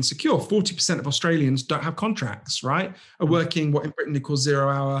financially insecure. 40% of Australians don't have contracts, right? Are working what in Britain they call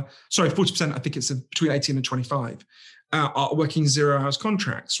 40%, I think it's between 18 and 25. Are working 0 hours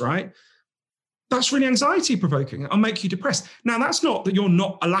contracts, right? That's really anxiety provoking. It'll make you depressed. Now, that's not that you're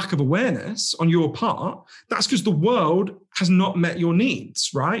not a lack of awareness on your part. That's because the world has not met your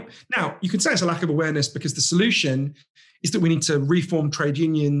needs, right? Now, you can say it's a lack of awareness because the solution is that we need to reform trade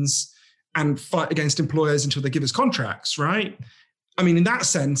unions and fight against employers until they give us contracts, right? I mean, in that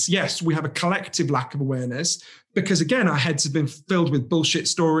sense, yes, we have a collective lack of awareness because, again, our heads have been filled with bullshit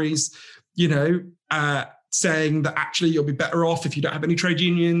stories, saying that actually you'll be better off if you don't have any trade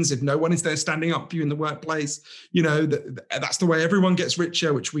unions, if no one is there standing up for you in the workplace, that's the way everyone gets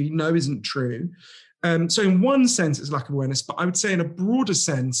richer, which we know isn't true. So in one sense, it's lack of awareness, but I would say in a broader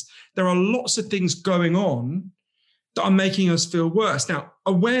sense, there are lots of things going on that are making us feel worse. Now,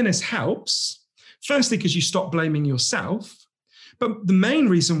 awareness helps, firstly, because you stop blaming yourself. But the main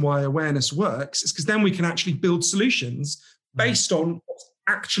reason why awareness works is because then we can actually build solutions based on what's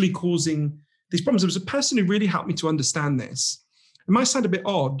actually causing these problems. There was a person who really helped me to understand this. It might sound a bit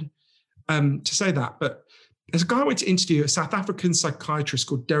odd to say that, but there's a guy I went to interview, a South African psychiatrist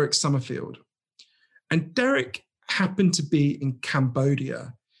called Derek Summerfield. And Derek happened to be in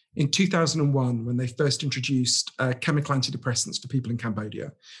Cambodia in 2001 when they first introduced chemical antidepressants for people in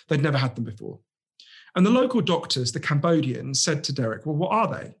Cambodia. They'd never had them before. And the local doctors, the Cambodians, said to Derek, well, what are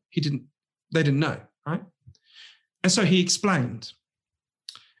they? They didn't know, right? And so he explained.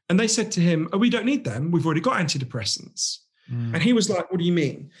 And they said to him, oh, we don't need them. We've already got antidepressants. And he was like, what do you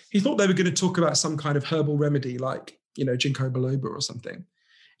mean? He thought they were going to talk about some kind of herbal remedy like, ginkgo biloba or something.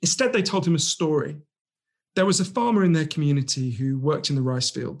 Instead, they told him a story. There was a farmer in their community who worked in the rice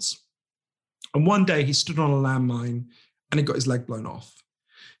fields. And one day he stood on a landmine and he got his leg blown off.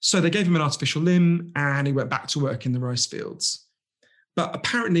 So they gave him an artificial limb and he went back to work in the rice fields. But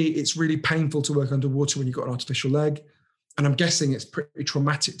apparently it's really painful to work underwater when you've got an artificial leg. And I'm guessing it's pretty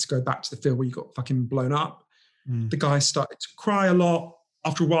traumatic to go back to the field where you got fucking blown up. The guy started to cry a lot.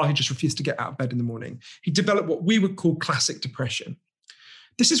 After a while, he just refused to get out of bed in the morning. He developed what we would call classic depression.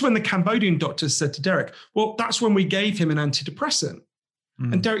 This is when the Cambodian doctors said to Derek, well, that's when we gave him an antidepressant.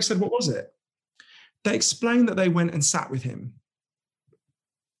 And Derek said, what was it? They explained that they went and sat with him.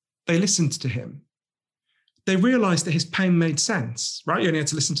 They listened to him. They realized that his pain made sense, right? You only had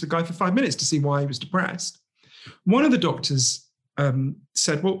to listen to the guy for 5 minutes to see why he was depressed. One of the doctors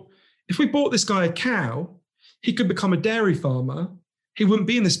said, well, if we bought this guy a cow, he could become a dairy farmer. He wouldn't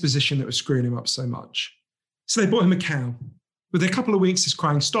be in this position that was screwing him up so much. So they bought him a cow. Within a couple of weeks, his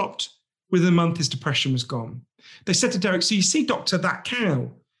crying stopped. Within a month, his depression was gone. They said to Derek, so you see, doctor, that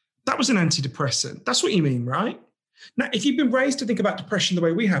cow, that was an antidepressant. That's what you mean, right? Now, if you've been raised to think about depression the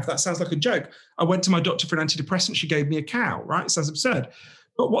way we have, that sounds like a joke. I went to my doctor for an antidepressant. She gave me a cow, right? It sounds absurd.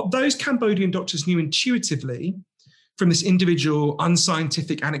 But what those Cambodian doctors knew intuitively from this individual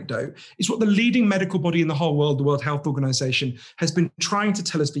unscientific anecdote is what the leading medical body in the whole world, the World Health Organization, has been trying to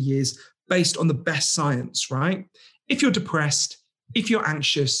tell us for years based on the best science, right? If you're depressed, if you're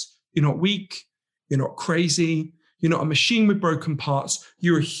anxious, you're not weak, you're not crazy, you're not a machine with broken parts,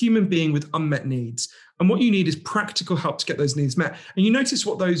 you're a human being with unmet needs. And what you need is practical help to get those needs met. And you notice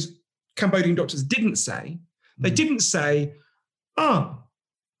what those Cambodian doctors didn't say. They didn't say,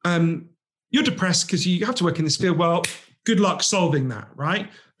 you're depressed because you have to work in this field. Well, good luck solving that, right?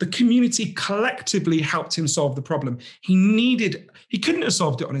 The community collectively helped him solve the problem. He couldn't have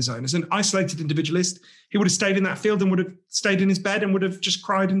solved it on his own. As an isolated individualist, he would have stayed in that field and would have stayed in his bed and would have just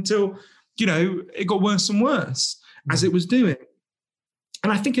cried until, it got worse and worse as it was doing.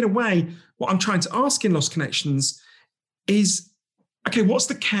 And I think in a way, what I'm trying to ask in Lost Connections is, okay, what's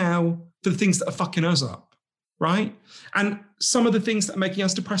the cow for the things that are fucking us up, right? And some of the things that are making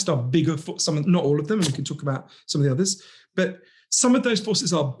us depressed are bigger, not all of them, and we can talk about some of the others, but some of those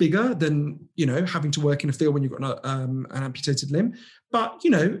forces are bigger than, having to work in a field when you've got an amputated limb. But,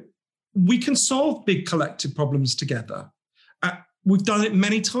 we can solve big collective problems together. We've done it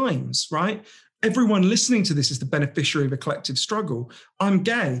many times, right? Everyone listening to this is the beneficiary of a collective struggle. I'm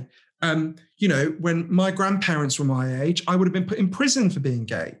gay. When my grandparents were my age, I would have been put in prison for being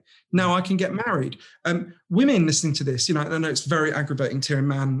gay. Now I can get married. Women listening to this, I know it's very aggravating to hear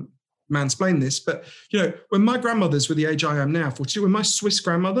a mansplain this, but, when my grandmothers were the age I am now, 42, when my Swiss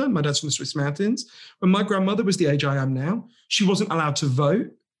grandmother, my dad's from the Swiss mountains, when my grandmother was the age I am now, she wasn't allowed to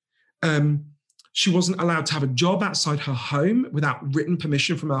vote. She wasn't allowed to have a job outside her home without written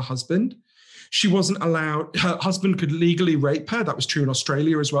permission from her husband. She wasn't allowed, her husband could legally rape her. That was true in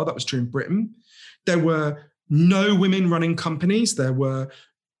Australia as well. That was true in Britain. There were no women running companies. There were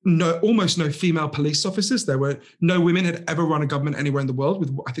almost no female police officers. There were no women had ever run a government anywhere in the world,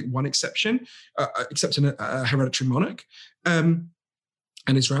 with I think one exception, except in a hereditary monarch, and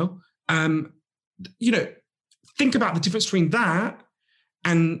Israel. Think about the difference between that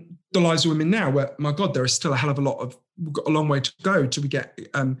and the lives of women now, where, my God, there is still a hell of a lot we've got a long way to go till we get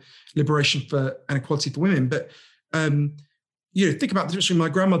liberation and equality for women. But, think about the difference between my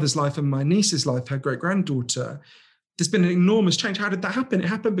grandmother's life and my niece's life, her great-granddaughter. There's been an enormous change. How did that happen? It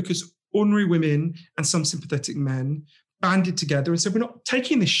happened because ordinary women and some sympathetic men banded together and said, we're not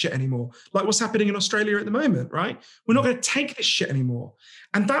taking this shit anymore. Like what's happening in Australia at the moment, right? We're not going to take this shit anymore.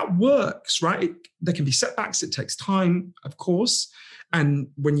 And that works, right? There can be setbacks. It takes time, of course. And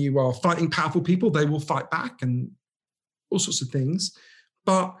when you are fighting powerful people, they will fight back and all sorts of things.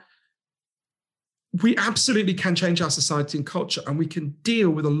 But we absolutely can change our society and culture, and we can deal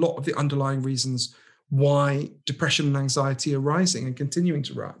with a lot of the underlying reasons why depression and anxiety are rising and continuing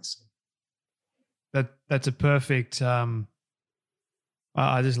to rise. That's a perfect.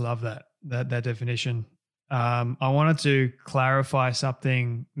 I just love that definition. I wanted to clarify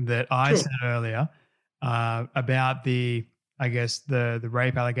something that I Sure. said earlier about the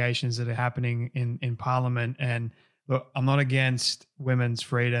rape allegations that are happening in Parliament. And look, I'm not against women's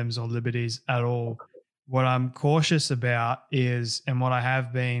freedoms or liberties at all. What I'm cautious about is, and what I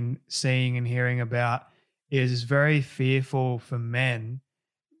have been seeing and hearing about, is very fearful for men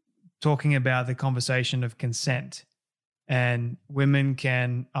talking about the conversation of consent. And women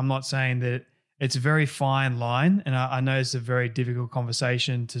can, I'm not saying that it's a very fine line, and I know it's a very difficult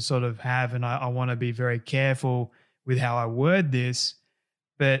conversation to sort of have, and I want to be very careful with how I word this,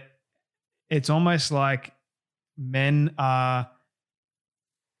 but it's almost like men are,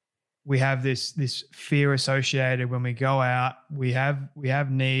 we have this fear associated when we go out. We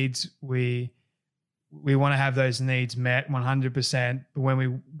have needs. We want to have those needs met 100%. But when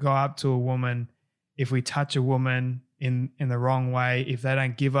we go up to a woman, if we touch a woman in the wrong way, if they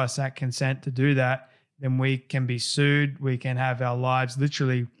don't give us that consent to do that, then we can be sued. We can have our lives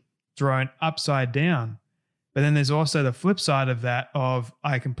literally thrown upside down. But then there's also the flip side of that of,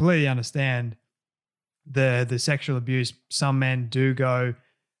 I completely understand the sexual abuse. Some men do go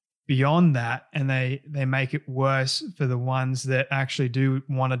beyond that, and they make it worse for the ones that actually do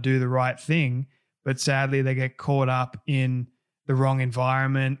want to do the right thing, but sadly they get caught up in the wrong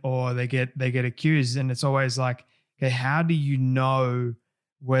environment, or they get accused. And it's always like, okay, how do you know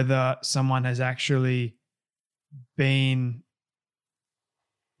whether someone has actually been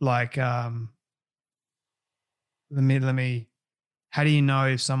like how do you know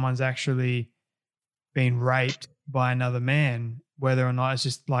if someone's actually been raped by another man, whether or not it's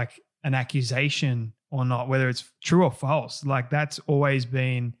just like an accusation or not, whether it's true or false? Like, that's always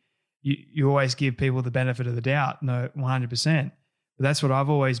been, you always give people the benefit of the doubt, no, 100%. But that's what I've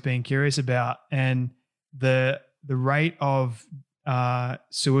always been curious about. And the rate of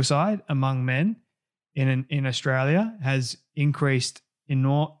suicide among men in Australia has increased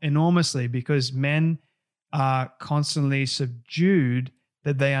enormously, because men are constantly subdued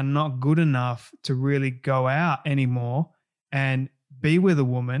that they are not good enough to really go out anymore and be with a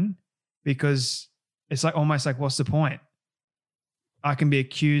woman, because it's like almost like, what's the point? I can be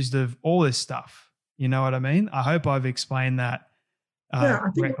accused of all this stuff. You know what I mean? I hope I've explained that I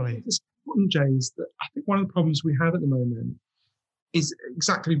think correctly. it's important, Jay, is that I think one of the problems we have at the moment is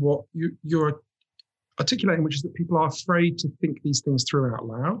exactly what you're articulating, which is that people are afraid to think these things through out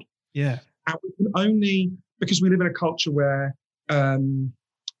loud. Yeah. And we can only, because we live in a culture where,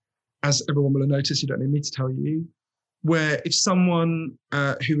 as everyone will have noticed, you don't need me to tell you, where if someone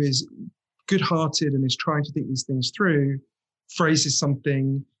who is good-hearted and is trying to think these things through phrases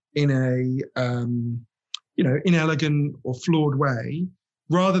something in a inelegant or flawed way,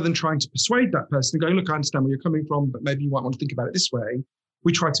 rather than trying to persuade that person and going, look, I understand where you're coming from, but maybe you might want to think about it this way,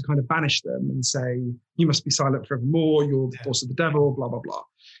 we try to kind of banish them and say, you must be silent forevermore, you're the force of the devil, blah, blah, blah.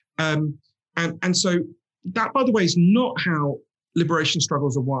 And so that, by the way, is not how liberation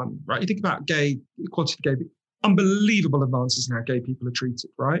struggles are won, right? You think about gay equality for gay people, unbelievable advances in how gay people are treated,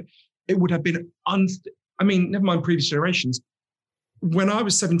 right? It would have been, never mind previous generations. When I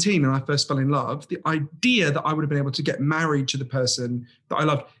was 17 and I first fell in love, the idea that I would have been able to get married to the person that I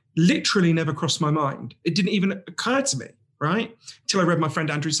loved literally never crossed my mind. It didn't even occur to me, right? Till I read my friend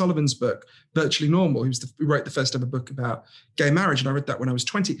Andrew Sullivan's book, Virtually Normal, who wrote the first ever book about gay marriage. And I read that when I was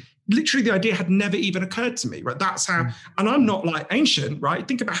 20. Literally, the idea had never even occurred to me, right? That's how, and I'm not like ancient, right?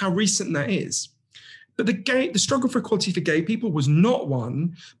 Think about how recent that is. But the struggle for equality for gay people was not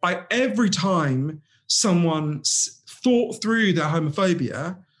won by every time someone thought through their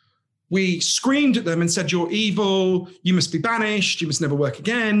homophobia, we screamed at them and said, you're evil, you must be banished, you must never work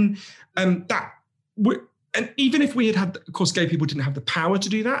again. And even if we had, of course, gay people didn't have the power to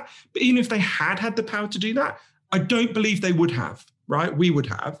do that, but even if they had the power to do that, I don't believe they would have, right? We would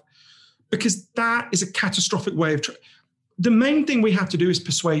have, because that is a catastrophic way of, the main thing we have to do is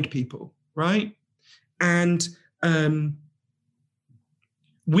persuade people, right? And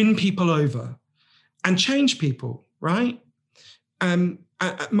win people over and change people, right?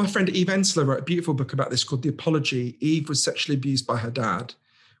 My friend Eve Ensler wrote a beautiful book about this called The Apology. Eve was sexually abused by her dad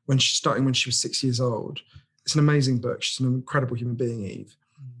when she was 6 years old. It's an amazing book. She's an incredible human being, Eve.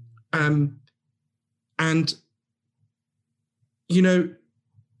 And, you know,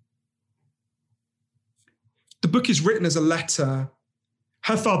 the book is written as a letter.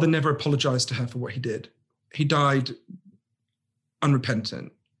 Her father never apologized to her for what he did. He died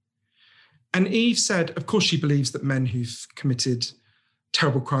unrepentant. And Eve said, of course, she believes that men who've committed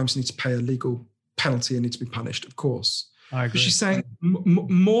terrible crimes need to pay a legal penalty and need to be punished, of course. I agree. But she's saying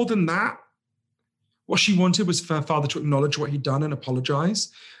more than that, What she wanted was for her father to acknowledge what he'd done and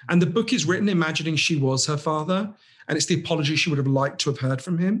apologize. And the book is written imagining she was her father, and it's the apology she would have liked to have heard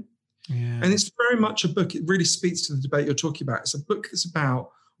from him. Yeah. And it's very much a book. It really speaks to the debate you're talking about. It's a book that's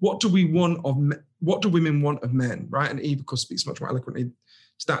about what do women want of men, right? And Eve, of course, speaks much more eloquently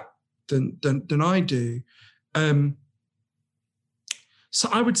to that than I do. So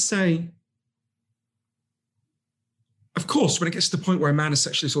I would say, of course, when it gets to the point where a man has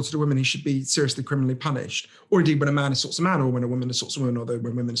sexually assaulted a woman, he should be seriously criminally punished. Or indeed, when a man assaults a man, or when a woman assaults a woman, although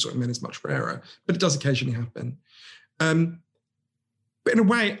when women assault men is much rarer. But it does occasionally happen. But in a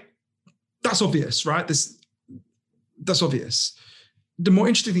way, that's obvious, right? That's obvious. The more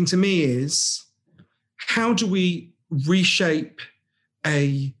interesting thing to me is, how do we reshape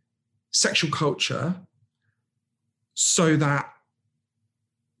a sexual culture so that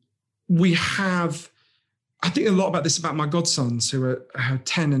we have, I think a lot about this about my godsons who are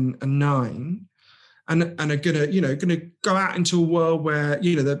 10 and 9 and are gonna go out into a world where,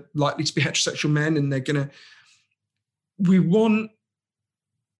 they're likely to be heterosexual men, and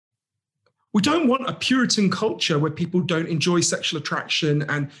we don't want a Puritan culture where people don't enjoy sexual attraction.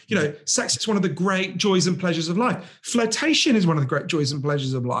 And, sex is one of the great joys and pleasures of life. Flirtation is one of the great joys and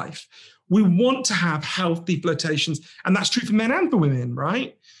pleasures of life. We want to have healthy flirtations. And that's true for men and for women,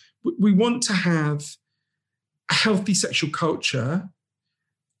 right? We want to have a healthy sexual culture.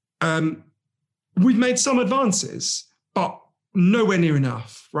 We've made some advances, but nowhere near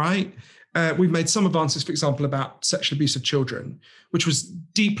enough, right? We've made some advances, for example, about sexual abuse of children, which was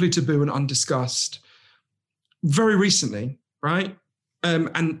deeply taboo and undiscussed very recently, right?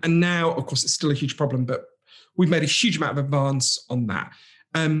 And now, of course, it's still a huge problem, but we've made a huge amount of advance on that.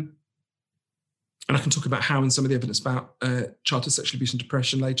 And I can talk about how and some of the evidence about childhood sexual abuse and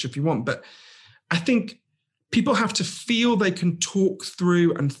depression later if you want. But I think people have to feel they can talk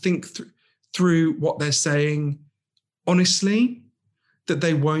through and think through what they're saying honestly, that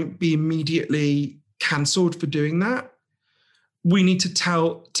they won't be immediately cancelled for doing that. We need to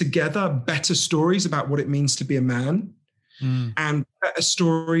tell together better stories about what it means to be a man and better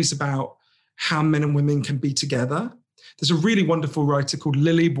stories about how men and women can be together. There's a really wonderful writer called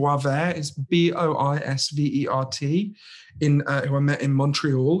Lily Boisvert, it's Boisvert, who I met in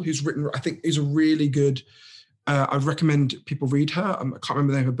Montreal, who's written, I think is a really good, I'd recommend people read her. I can't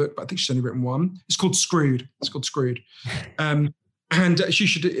remember the name of her book, but I think she's only written one. It's called Screwed. And you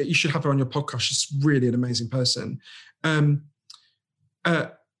should have her on your podcast. She's really an amazing person. And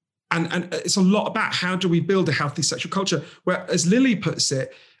it's a lot about how do we build a healthy sexual culture, where, as Lily puts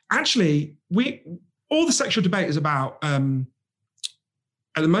it, actually, all the sexual debate is about, at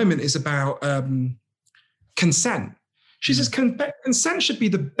the moment, is about consent. She says consent should be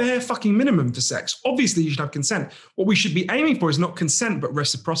the bare fucking minimum for sex. Obviously, you should have consent. What we should be aiming for is not consent, but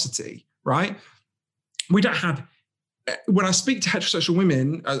reciprocity, right? We don't have, when I speak to heterosexual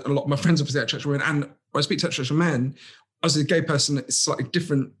women, a lot of my friends are heterosexual women, and when I speak to heterosexual men, as a gay person, it's slightly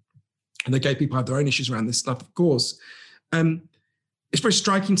different. And the gay people have their own issues around this stuff, of course. It's very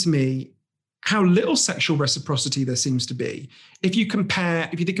striking to me how little sexual reciprocity there seems to be. If you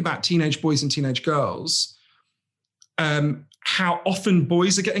think about teenage boys and teenage girls, how often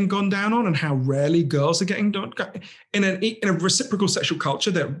boys are getting gone down on and how rarely girls are getting done. In a reciprocal sexual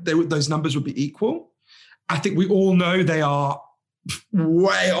culture, those numbers would be equal. I think we all know they are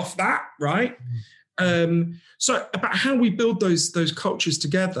way off that, right? So about how we build those cultures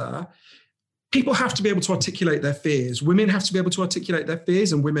together, people have to be able to articulate their fears. Women have to be able to articulate their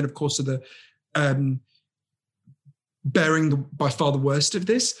fears, and women, of course, are the bearing by far the worst of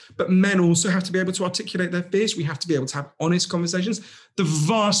this. But men also have to be able to articulate their fears. We have to be able to have honest conversations. The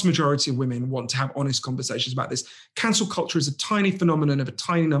vast majority of women want to have honest conversations about this. Cancel culture is a tiny phenomenon of a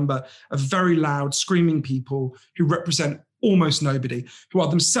tiny number of very loud, screaming people who represent almost nobody, who are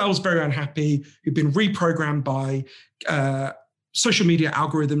themselves very unhappy, who've been reprogrammed by social media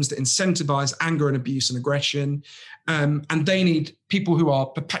algorithms that incentivize anger and abuse and aggression. And they need, people who are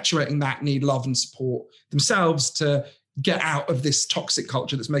perpetuating that need love and support themselves to get out of this toxic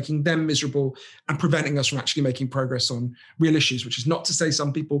culture that's making them miserable and preventing us from actually making progress on real issues, which is not to say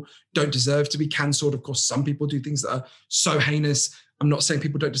some people don't deserve to be cancelled. Of course, some people do things that are so heinous. I'm not saying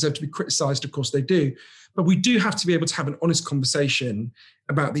people don't deserve to be criticized. Of course they do. But we do have to be able to have an honest conversation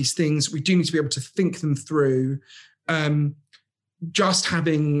about these things. We do need to be able to think them through. And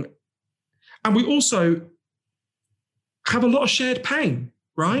we also have a lot of shared pain,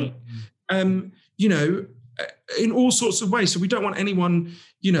 right? In all sorts of ways. So we don't want anyone,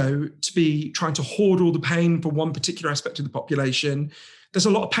 to be trying to hoard all the pain for one particular aspect of the population. There's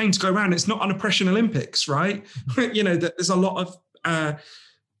a lot of pain to go around. It's not an oppression Olympics, right? That there's a lot of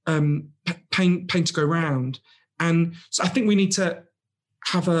pain to go round. And so I think we need to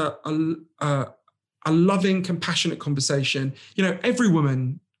have a loving, compassionate conversation. You know, every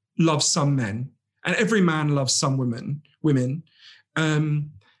woman loves some men, and every man loves some women.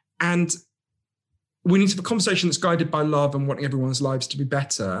 And we need to have a conversation that's guided by love and wanting everyone's lives to be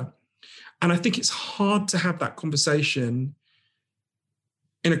better. And I think it's hard to have that conversation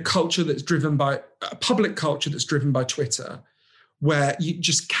in a culture that's driven by a public culture that's driven by Twitter, where you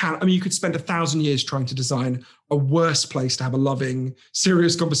just can't. I mean, you could spend 1,000 years trying to design a worse place to have a loving,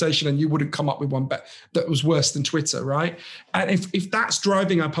 serious conversation, and you wouldn't come up with one that was worse than Twitter, right? And if that's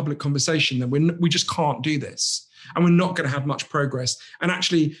driving our public conversation, then we just can't do this, and we're not going to have much progress. And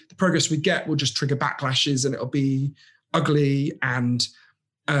actually, the progress we get will just trigger backlashes, and it'll be ugly. And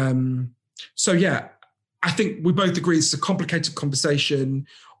so, yeah, I think we both agree it's a complicated conversation.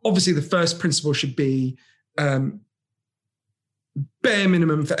 Obviously, the first principle should be bare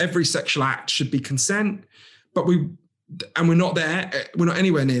minimum for every sexual act should be consent, but we're not there. We're not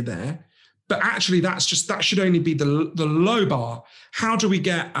anywhere near there. But actually, that should only be the low bar. How do we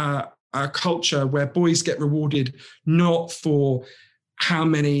get a culture where boys get rewarded not for how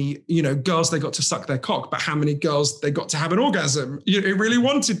many, girls they got to suck their cock, but how many girls they got to have an orgasm? Who really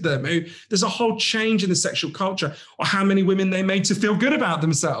wanted them. There's a whole change in the sexual culture, or how many women they made to feel good about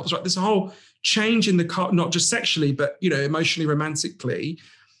themselves, right? There's a whole change in the culture, not just sexually, but, emotionally, romantically.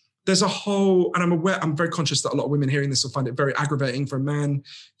 There's a whole, and I'm very conscious that a lot of women hearing this will find it very aggravating for a man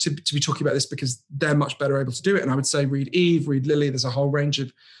to be talking about this, because they're much better able to do it. And I would say read Eve, read Lily. There's a whole range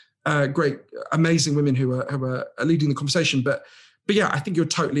of great, amazing women who are leading the conversation. But yeah, I think your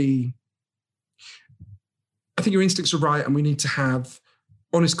instincts are right, and we need to have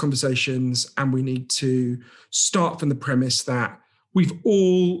honest conversations, and we need to start from the premise that we've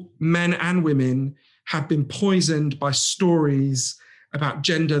all, men and women, have been poisoned by stories about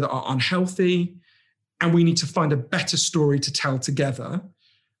gender that are unhealthy, and we need to find a better story to tell together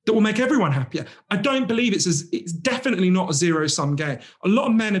that will make everyone happier. I don't believe it's definitely not a zero-sum game. A lot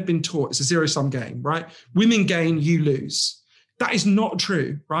of men have been taught it's a zero-sum game, right? Women gain, you lose. That is not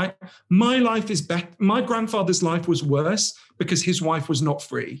true, right? My life is better. My grandfather's life was worse because his wife was not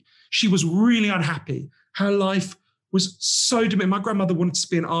free. She was really unhappy. Her life was so demanding. My grandmother wanted to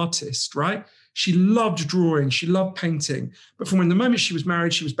be an artist, right? She loved drawing. She loved painting. But from the moment she was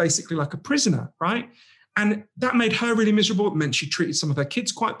married, she was basically like a prisoner, right? And that made her really miserable. It meant she treated some of her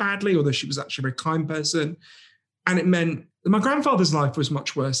kids quite badly, although she was actually a very kind person. And it meant that my grandfather's life was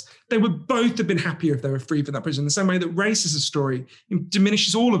much worse. They would both have been happier if they were free from that prison. The same way that race is a story, it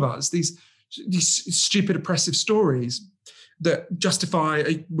diminishes all of us. These stupid, oppressive stories that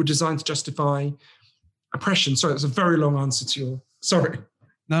were designed to justify oppression. Sorry, that's a very long answer to your. Sorry.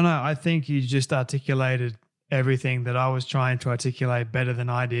 No, I think you just articulated everything that I was trying to articulate better than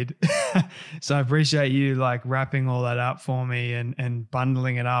I did. So I appreciate you wrapping all that up for me and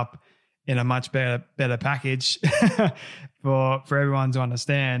bundling it up in a much better package for everyone to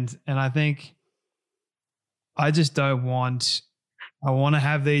understand. And I think I just I want to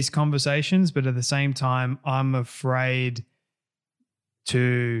have these conversations, but at the same time, I'm afraid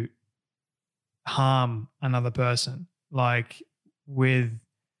to harm another person. I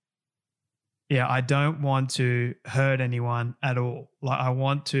don't want to hurt anyone at all. I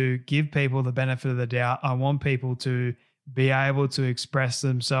want to give people the benefit of the doubt. I want people to be able to express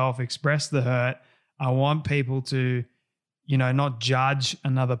themselves, express the hurt. I want people to, not judge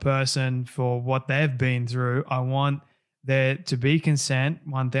another person for what they've been through. I want there to be consent,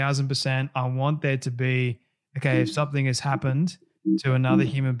 1000%. I want there to be, okay, if something has happened to another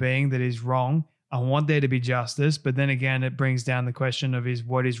human being that is wrong, I want there to be justice. But then again, it brings down the question of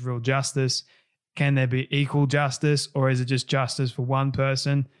what is real justice? Can there be equal justice, or is it just justice for one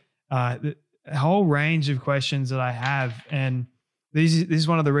person? A whole range of questions that I have. And this is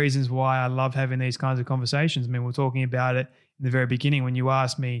one of the reasons why I love having these kinds of conversations. I mean, we're talking about it in the very beginning when you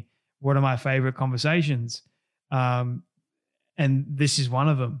asked me, what are my favorite conversations? And this is one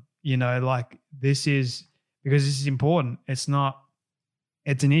of them, this is because this is important. It's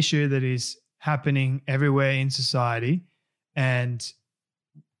an issue that is happening everywhere in society. And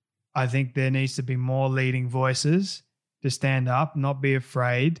I think there needs to be more leading voices to stand up, not be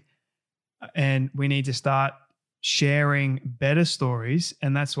afraid. And we need to start sharing better stories.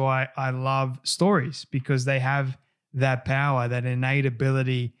 And that's why I love stories, because they have that power, that innate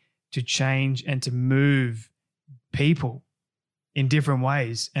ability to change and to move people in different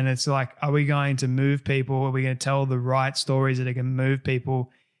ways. And it's are we going to move people? Are we going to tell the right stories that are going to move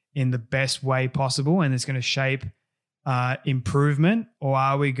people in the best way possible and it's going to shape improvement? Or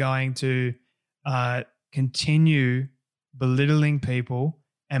are we going to continue belittling people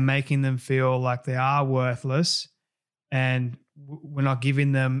and making them feel like they are worthless, and we're not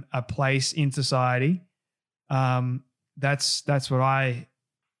giving them a place in society. That's what I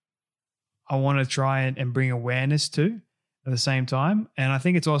want to try and bring awareness to at the same time. And I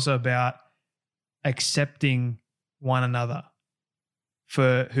think it's also about accepting one another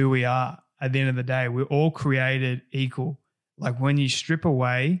for who we are. At the end of the day, we're all created equal. Like when you strip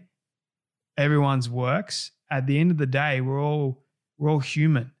away everyone's works, at the end of the day, we're all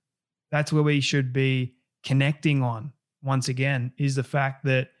human. That's where we should be connecting on. Once again, is the fact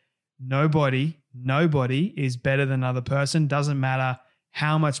that nobody is better than another person. Doesn't matter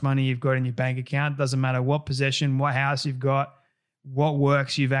how much money you've got in your bank account. Doesn't matter what possession, what house you've got, what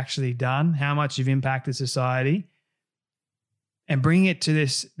works you've actually done, how much you've impacted society. And bring it to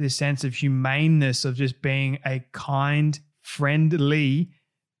this sense of humaneness, of just being a kind, friendly.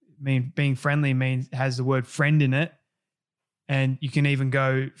 Being friendly has the word friend in it. And you can even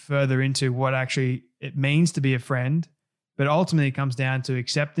go further into what actually it means to be a friend. But ultimately it comes down to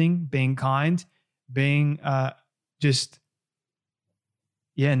accepting, being kind, being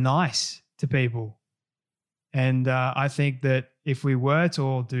nice to people. And I think that if we were to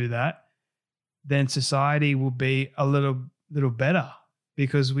all do that, then society will be a little better,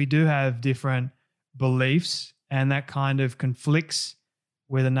 because we do have different beliefs and that kind of conflicts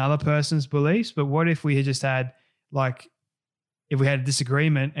with another person's beliefs. But what if we had just had, like, if we had a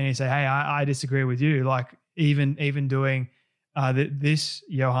disagreement and you say, hey, I disagree with you, like even doing this,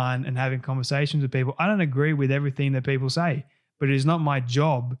 Johann, and having conversations with people. I don't agree with everything that people say, but it is not my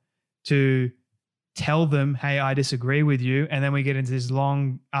job to tell them, hey, I disagree with you. And then we get into this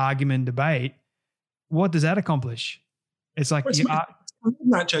long argument debate. What does that accomplish? It's like,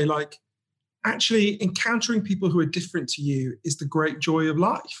 that, Jay, like actually encountering people who are different to you is the great joy of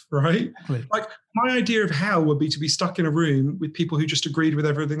life, right? Exactly. Like my idea of hell would be to be stuck in a room with people who just agreed with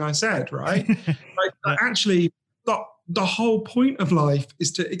everything I said, right? Like actually the whole point of life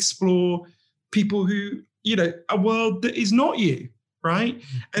is to explore people who, a world that is not you, right?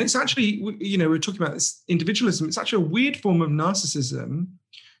 Mm-hmm. And it's actually, we're talking about this individualism. It's actually a weird form of narcissism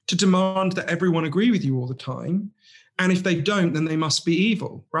to demand that everyone agree with you all the time. And if they don't, then they must be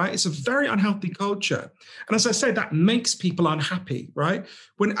evil, right? It's a very unhealthy culture. And as I said, that makes people unhappy, right?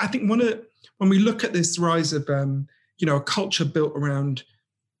 When we look at this rise of, a culture built around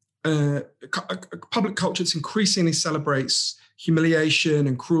a public culture that increasingly celebrates humiliation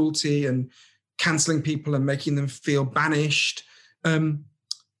and cruelty and canceling people and making them feel banished. There's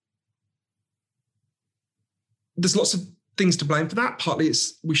lots of things to blame for that. Partly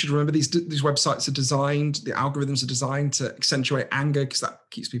we should remember these websites are designed, the algorithms are designed to accentuate anger because that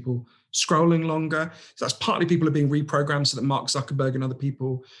keeps people scrolling longer. So that's partly people are being reprogrammed so that Mark Zuckerberg and other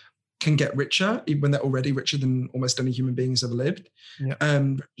people can get richer, even when they're already richer than almost any human being has ever lived,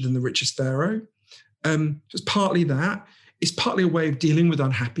 than the richest pharaoh. So it's partly that. It's partly a way of dealing with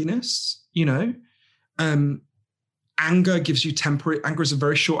unhappiness, Anger gives you anger is a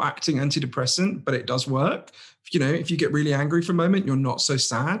very short-acting antidepressant, but it does work. If you get really angry for a moment, you're not so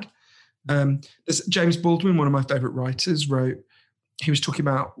sad. James Baldwin, one of my favorite writers, he was talking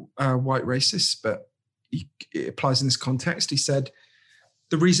about white racists, but it applies in this context. He said,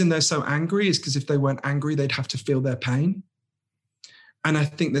 the reason they're so angry is because if they weren't angry, they'd have to feel their pain. And I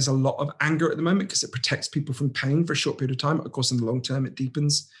think there's a lot of anger at the moment because it protects people from pain for a short period of time. Of course, in the long term, it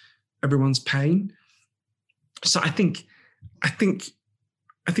deepens everyone's pain. So I think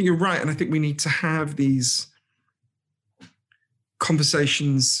you're right. And I think we need to have these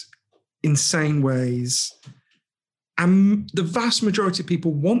conversations in sane ways. And the vast majority of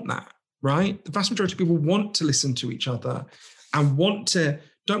people want that, right? The vast majority of people want to listen to each other and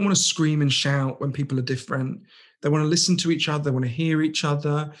don't want to scream and shout when people are different. They want to listen to each other. They want to hear each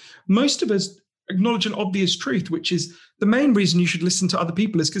other. Most of us acknowledge an obvious truth, which is the main reason you should listen to other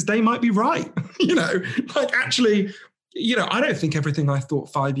people is because they might be right. Actually, I don't think everything I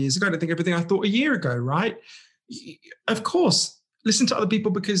thought 5 years ago. I don't think everything I thought a year ago, right? Of course, listen to other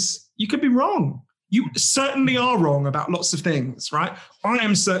people because you could be wrong. You certainly are wrong about lots of things, right? I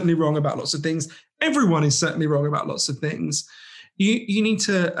am certainly wrong about lots of things. Everyone is certainly wrong about lots of things. You need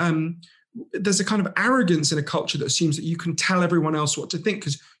to, there's a kind of arrogance in a culture that assumes that you can tell everyone else what to think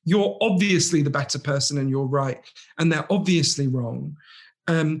because you're obviously the better person and you're right and they're obviously wrong,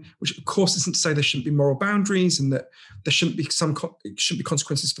 which of course isn't to say there shouldn't be moral boundaries and that there shouldn't be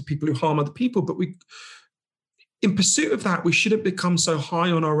consequences for people who harm other people. But in pursuit of that, we shouldn't become so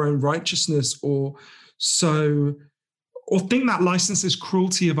high on our own righteousness or think that licenses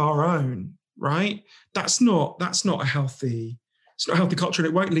cruelty of our own, right? That's not a healthy. It's not a healthy culture, and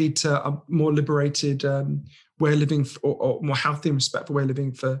it won't lead to a more liberated way of living or more healthy and respectful way of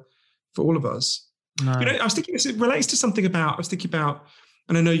living for all of us. No. I was thinking it relates to something I was thinking about,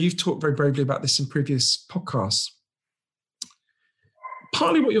 and I know you've talked very bravely about this in previous podcasts.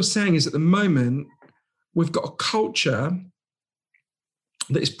 Partly what you're saying is at the moment, we've got a culture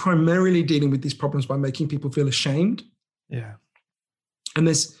that is primarily dealing with these problems by making people feel ashamed. Yeah. And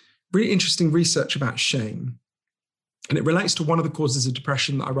there's really interesting research about shame. And it relates to one of the causes of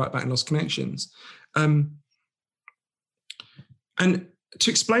depression that I write about in Lost Connections. And to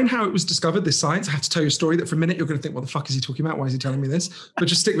explain how it was discovered, this science, I have to tell you a story that for a minute you're going to think, what the fuck is he talking about? Why is he telling me this? But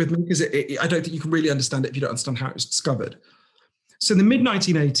just stick with me, because I don't think you can really understand it if you don't understand how it was discovered. So in the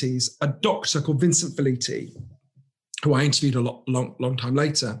mid-1980s, a doctor called Vincent Felitti, who I interviewed a long time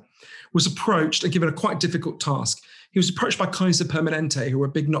later, was approached and given a quite difficult task. He was approached by Kaiser Permanente, who were a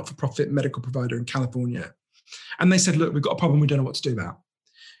big not-for-profit medical provider in California. And they said, look, we've got a problem we don't know what to do about.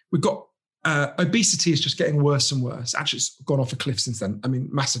 We've got obesity is just getting worse and worse. Actually, it's gone off a cliff since then. I mean,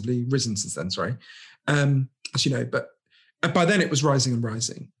 massively risen since then, sorry. As you know, but by then it was rising and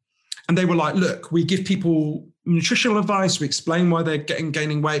rising. And they were like, look, we give people nutritional advice. We explain why they're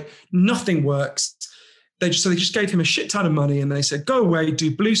gaining weight. Nothing works. They just gave him a shit ton of money and they said, go away,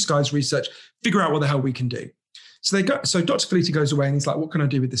 do blue skies research, figure out what the hell we can do. So Dr. Felitti goes away and he's like, what can I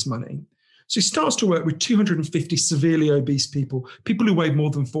do with this money? So he starts to work with 250 severely obese people who weigh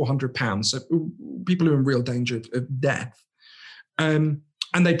more than 400 pounds, so people who are in real danger of death. And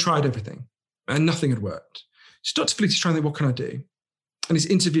they tried everything and nothing had worked. So Dr. Felitti's trying to think, what can I do? And he's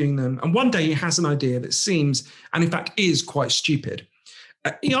interviewing them. And one day he has an idea that seems, and in fact is quite stupid.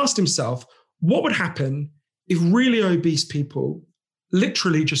 He asked himself, what would happen if really obese people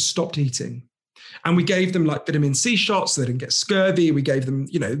literally just stopped eating? And we gave them like vitamin C shots so they didn't get scurvy. We gave them,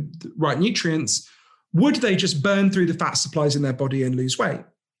 the right nutrients. Would they just burn through the fat supplies in their body and lose weight?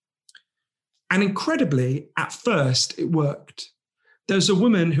 And incredibly, at first, it worked. There's a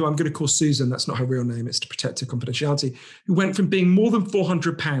woman who I'm going to call Susan, that's not her real name, it's to protect her confidentiality, who went from being more than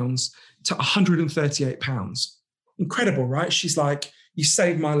 400 pounds to 138 pounds. Incredible, right? She's like, you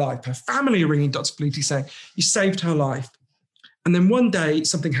saved my life. Her family are ringing Dr. Felitti saying, you saved her life. And then one day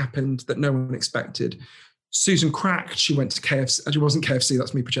something happened that no one expected. Susan cracked. She went to KFC. Actually, it wasn't KFC.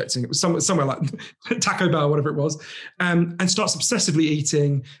 That's me projecting. It was somewhere like Taco Bell, whatever it was, and starts obsessively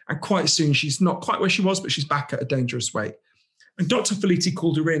eating. And quite soon, she's not quite where she was, but she's back at a dangerous weight. And Dr. Felitti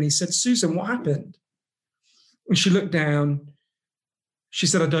called her in. He said, Susan, what happened? And she looked down. She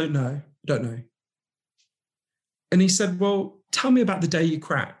said, I don't know. And he said, well, tell me about the day you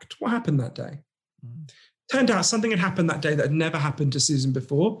cracked. What happened that day? Turned out something had happened that day that had never happened to Susan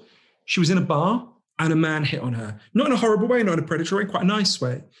before. She was in a bar and a man hit on her. Not in a horrible way, not in a predatory way, quite a nice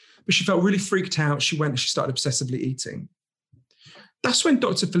way. But she felt really freaked out. She went and she started obsessively eating. That's when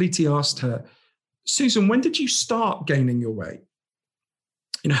Dr. Felitti asked her, Susan, when did you start gaining your weight?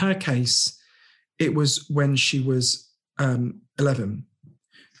 In her case, it was when she was 11. And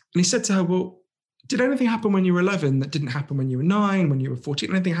he said to her, well, did anything happen when you were 11 that didn't happen when you were 9, when you were 14?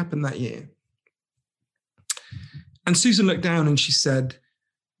 Anything happened that year? And Susan looked down and she said,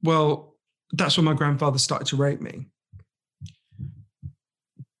 well, that's when my grandfather started to rape me.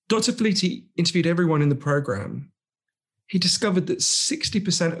 Dr. Felitti interviewed everyone in the program. He discovered that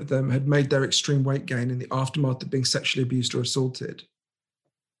 60% of them had made their extreme weight gain in the aftermath of being sexually abused or assaulted.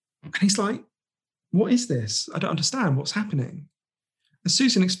 And he's like, what is this? I don't understand what's happening. And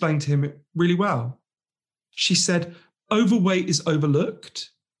Susan explained to him really well. She said, overweight is overlooked,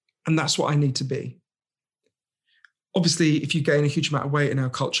 and that's what I need to be. Obviously, if you gain a huge amount of weight in our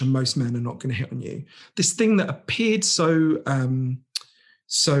culture, most men are not going to hit on you. This thing that appeared so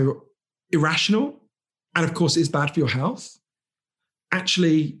irrational, and of course is bad for your health,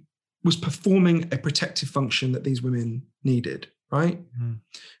 actually was performing a protective function that these women needed, right?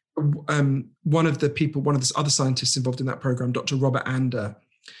 One of the other scientists involved in that program, Dr. Robert Ander,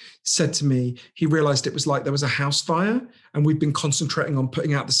 said to me, he realized it was like there was a house fire and we'd been concentrating on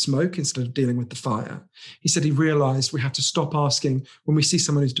putting out the smoke instead of dealing with the fire. He said he realized we have to stop asking when we see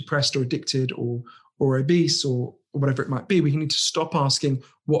someone who's depressed or addicted or obese or whatever it might be, we need to stop asking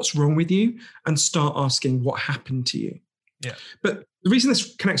what's wrong with you and start asking what happened to you. Yeah. But the reason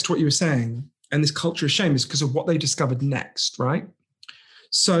this connects to what you were saying and this culture of shame is because of what they discovered next, right?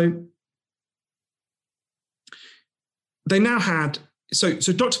 So they now had, so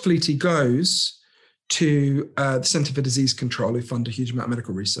Dr. Felitti goes to the Centre for Disease Control, who fund a huge amount of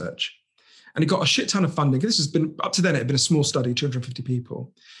medical research. And he got a shit ton of funding. This has been, up to then, it had been a small study, 250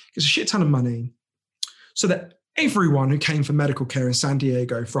 people. He gets a shit ton of money so that everyone who came for medical care in San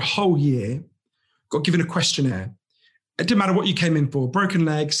Diego for a whole year got given a questionnaire. It didn't matter what you came in for, broken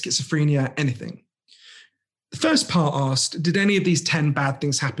legs, schizophrenia, anything. The first part asked, did any of these 10 bad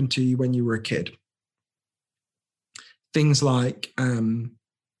things happen to you when you were a kid? Things like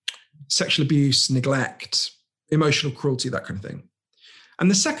sexual abuse, neglect, emotional cruelty, that kind of thing. And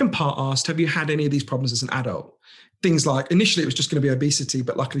the second part asked, have you had any of these problems as an adult? Things like, initially it was just going to be obesity,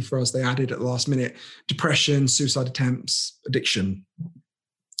 but luckily for us, they added at the last minute, depression, suicide attempts, addiction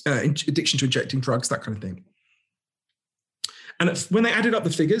to injecting drugs, that kind of thing. And when they added up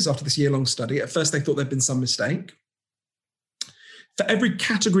the figures after this year-long study, at first they thought there'd been some mistake. For every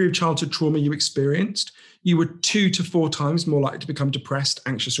category of childhood trauma you experienced, you were 2 to 4 times more likely to become depressed,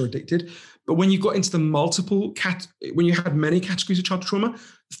 anxious, or addicted. But when you got into the when you had many categories of childhood trauma,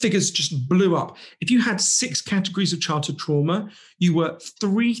 the figures just blew up. If you had 6 categories of childhood trauma, you were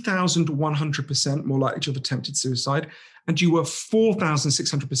 3,100% more likely to have attempted suicide, and you were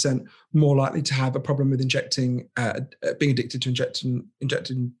 4,600% more likely to have a problem with being addicted to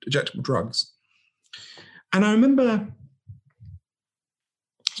injectable drugs. And I remember,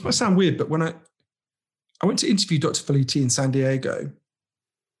 this might sound weird, but when I went to interview Dr. Felitti in San Diego,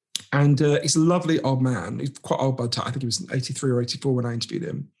 and he's a lovely old man. He's quite old by the time. I think he was 83 or 84 when I interviewed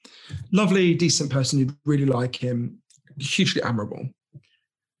him. Lovely, decent person. You'd really like him. Hugely admirable.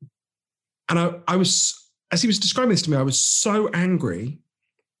 And I was, as he was describing this to me, I was so angry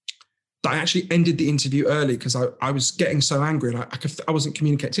that I actually ended the interview early because I was getting so angry and I wasn't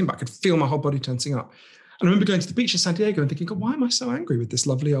communicating, but I could feel my whole body tensing up. And I remember going to the beach in San Diego and thinking, God, why am I so angry with this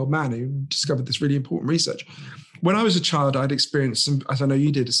lovely old man who discovered this really important research? When I was a child, I'd experienced some, as I know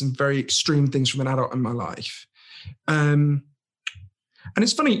you did, some very extreme things from an adult in my life. And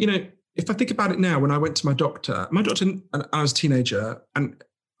it's funny, if I think about it now, when I went to my doctor, and I was a teenager, and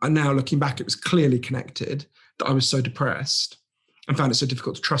now looking back, it was clearly connected that I was so depressed and found it so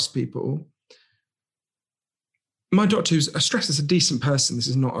difficult to trust people. My doctor, who's stressed as a decent person, this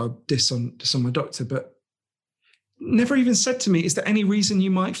is not a diss on my doctor, but never even said to me, is there any reason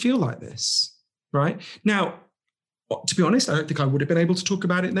you might feel like this, right? Now, to be honest, I don't think I would have been able to talk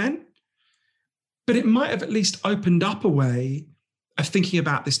about it then, but it might have at least opened up a way of thinking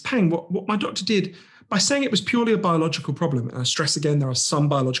about this pain. What my doctor did, by saying it was purely a biological problem, and I stress again, there are some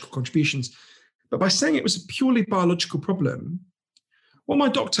biological contributions, but by saying it was a purely biological problem, what my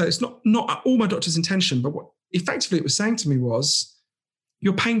doctor, it's not all my doctor's intention, but what effectively it was saying to me was,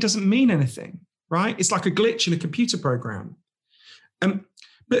 your pain doesn't mean anything, right? It's like a glitch in a computer program.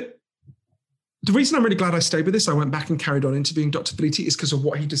 But the reason I'm really glad I stayed with this, I went back and carried on interviewing Dr. Felitti, is because of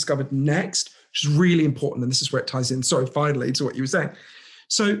what he discovered next, which is really important. And this is where it ties in, finally, to what you were saying.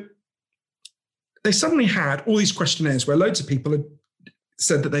 So they suddenly had all these questionnaires where loads of people had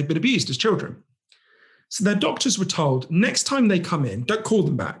said that they'd been abused as children. So their doctors were told, next time they come in, don't call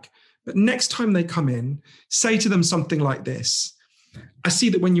them back, but next time they come in, say to them something like this: I see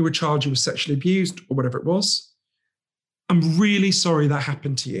that when you were a child, you were sexually abused, or whatever it was. I'm really sorry that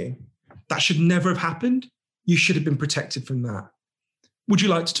happened to you. That should never have happened. You should have been protected from that. Would you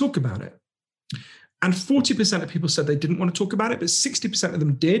like to talk about it? And 40% of people said they didn't want to talk about it, but 60% of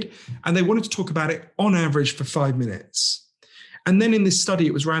them did. And they wanted to talk about it on average for 5 minutes. And then in this study,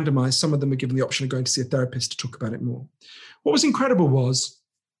 it was randomized. Some of them were given the option of going to see a therapist to talk about it more. What was incredible was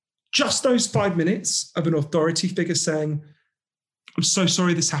just those 5 minutes of an authority figure saying, I'm so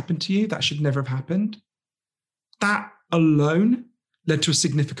sorry this happened to you. That should never have happened. That alone led to a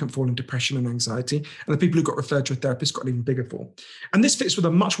significant fall in depression and anxiety. And the people who got referred to a therapist got an even bigger fall. And this fits with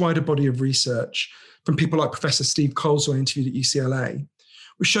a much wider body of research from people like Professor Steve Coles, who I interviewed at UCLA,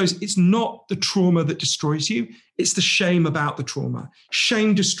 which shows it's not the trauma that destroys you, it's the shame about the trauma.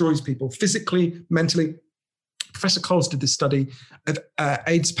 Shame destroys people physically, mentally. Professor Coles did this study of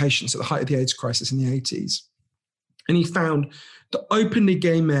AIDS patients at the height of the AIDS crisis in the 80s. And he found that openly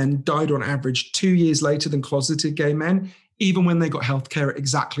gay men died on average 2 years later than closeted gay men, even when they got healthcare at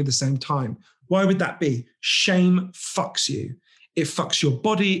exactly the same time. Why would that be? Shame fucks you. It fucks your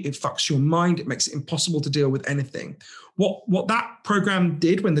body, it fucks your mind, it makes it impossible to deal with anything. What that program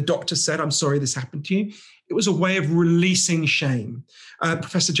did when the doctor said, I'm sorry this happened to you, it was a way of releasing shame.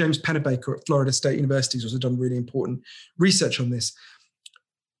 Professor James Pennebaker at Florida State University has also done really important research on this.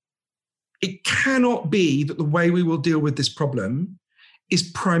 It cannot be that the way we will deal with this problem is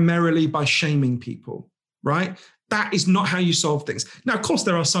primarily by shaming people, right? That is not how you solve things. Now, of course,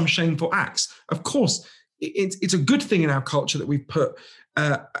 there are some shameful acts. Of course, it's a good thing in our culture that we've put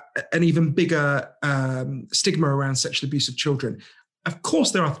an even bigger stigma around sexual abuse of children. Of course,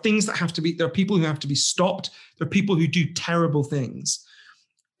 there are things that have to be, there are people who have to be stopped. There are people who do terrible things.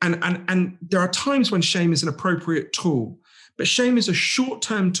 And there are times when shame is an appropriate tool, but shame is a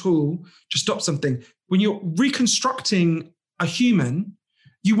short-term tool to stop something. When you're reconstructing a human,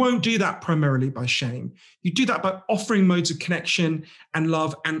 You won't do that primarily by shame. You do that by offering modes of connection and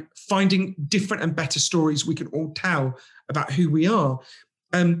love and finding different and better stories we can all tell about who we are.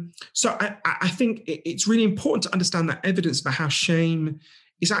 So I think it's really important to understand that evidence about how shame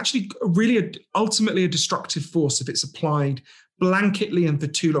is actually really ultimately a destructive force if it's applied blanketly and for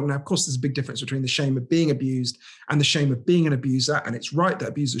too long. Now, of course, there's a big difference between the shame of being abused and the shame of being an abuser. And it's right that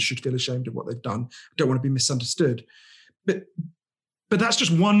abusers should feel ashamed of what they've done. I don't want to be misunderstood. But that's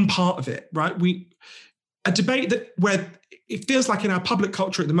just one part of it, right? A debate that where it feels like in our public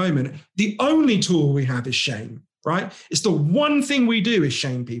culture at the moment, the only tool we have is shame, right? It's the one thing we do is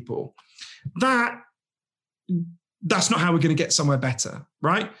shame people. That's not how we're going to get somewhere better,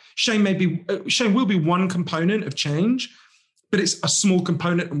 right? Shame will be one component of change, but it's a small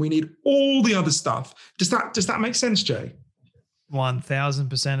component and we need all the other stuff. Does that make sense, Jay?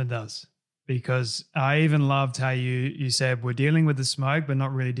 1000% it does. Because I even loved how you said we're dealing with the smoke, but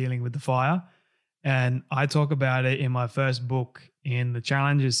not really dealing with the fire. And I talk about it in my first book in the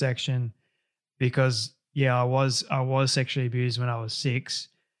challenges section because, I was sexually abused when I was 6.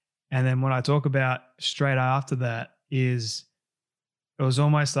 And then what I talk about straight after that is it was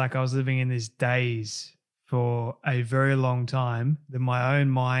almost like I was living in this daze for a very long time that my own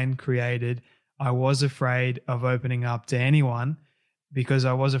mind created. I was afraid of opening up to anyone because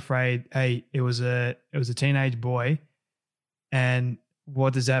I was afraid, hey, it was a teenage boy, and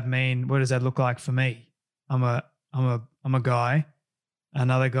what does that mean? What does that look like for me? I'm a guy.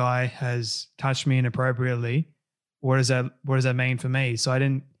 Another guy has touched me inappropriately. What does that mean for me? So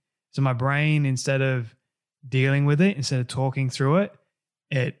my brain, instead of dealing with it, instead of talking through it,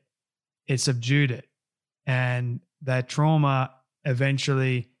 it subdued it. And that trauma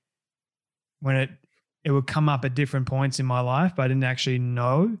eventually, when it would come up at different points in my life, but I didn't actually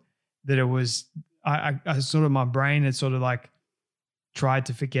know that it was, I sort of, my brain had sort of like tried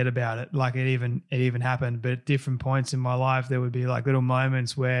to forget about it. Like it even happened, but at different points in my life, there would be like little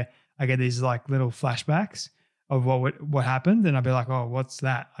moments where I get these like little flashbacks of what happened. And I'd be like, oh, what's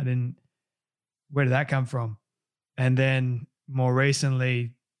that? Where did that come from? And then more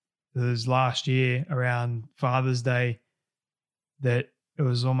recently, it was last year around Father's Day that it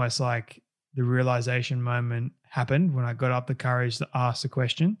was almost like the realization moment happened when I got up the courage to ask the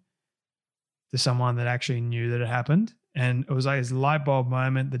question to someone that actually knew that it happened. And it was like this light bulb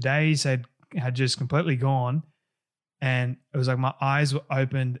moment. The days had just completely gone. And it was like my eyes were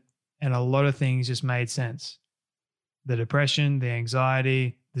opened and a lot of things just made sense. The depression, the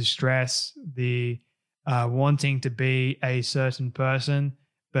anxiety, the stress, the wanting to be a certain person,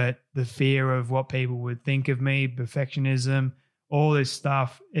 but the fear of what people would think of me, perfectionism, all this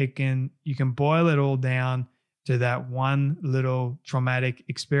stuff, you can boil it all down to that one little traumatic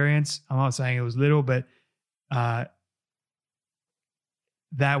experience. I'm not saying it was little, but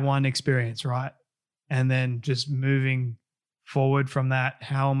that one experience, right? And then just moving forward from that,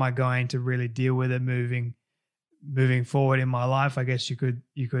 how am I going to really deal with it moving forward in my life, I guess you could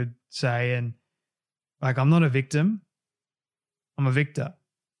say. And like, I'm not a victim, I'm a victor.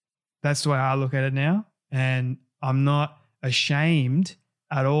 That's the way I look at it now. And I'm not ashamed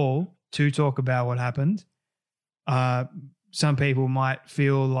at all to talk about what happened. Some people might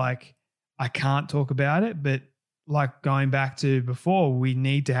feel like I can't talk about it, but like going back to before, we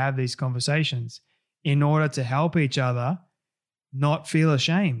need to have these conversations in order to help each other not feel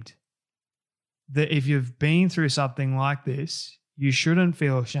ashamed. That if you've been through something like this, you shouldn't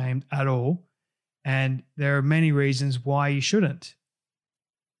feel ashamed at all. And there are many reasons why you shouldn't.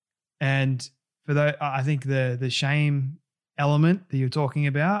 And for that, I think the shame element that you're talking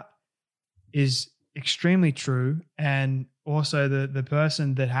about is extremely true. And also the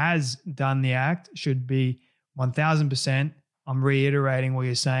person that has done the act should be 1000%. I'm reiterating what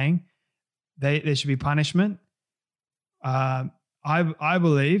you're saying. There should be punishment. I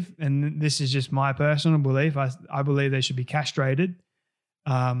believe, and this is just my personal belief, I believe they should be castrated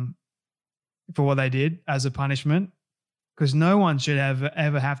for what they did as a punishment, because no one should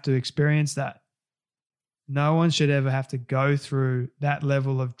ever have to experience that. No one should ever have to go through that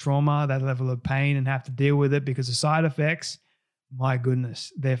level of trauma, that level of pain, and have to deal with it, because the side effects, my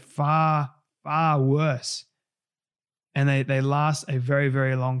goodness, they're far, far worse. And they last a very,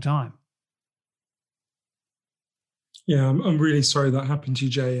 very long time. Yeah, I'm really sorry that happened to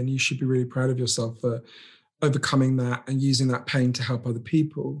you, Jay, and you should be really proud of yourself for overcoming that and using that pain to help other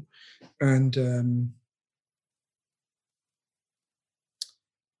people. And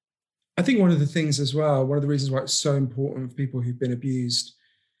I think one of the things as well, one of the reasons why it's so important for people who've been abused,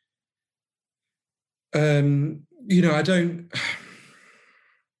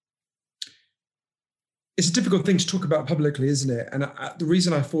 it's it's a difficult thing to talk about publicly, isn't it? And the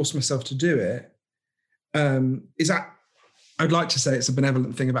reason I force myself to do it is that I'd like to say it's a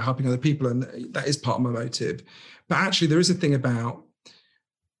benevolent thing about helping other people, and that is part of my motive. But actually, there is a thing about,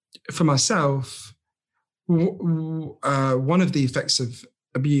 for myself, one of the effects of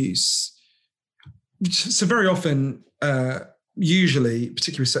abuse. So very often, usually,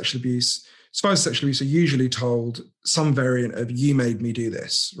 particularly sexual abuse, survivors of sexual abuse are usually told some variant of "you made me do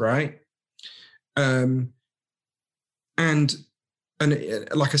this," right? And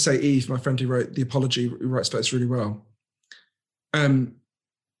like I say, Eve, my friend who wrote the apology, who writes about this really well.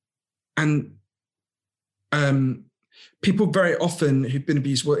 People very often who've been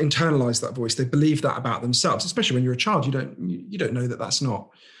abused will internalize that voice. They believe that about themselves, especially when you're a child. You don't know that that's not.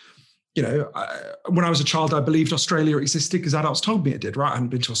 You know, when I was a child, I believed Australia existed because adults told me it did. Right? I hadn't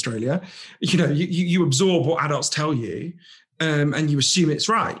been to Australia. You know, you absorb what adults tell you, and you assume it's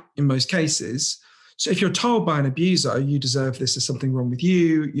right in most cases. So if you're told by an abuser, you deserve this, there's something wrong with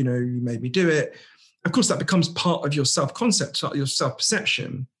you, you know, you made me do it. Of course, that becomes part of your self-concept, your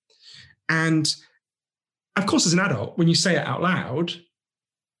self-perception. And of course, as an adult, when you say it out loud,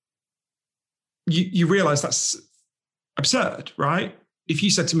 you realize that's absurd, right? If you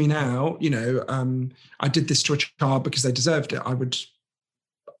said to me now, you know, I did this to a child because they deserved it,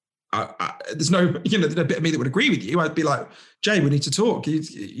 there's no bit of me that would agree with you. I'd be like, Jay, we need to talk.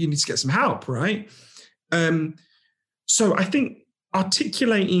 You need to get some help, right? So I think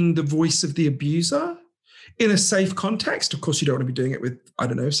articulating the voice of the abuser in a safe context, of course, you don't want to be doing it with, I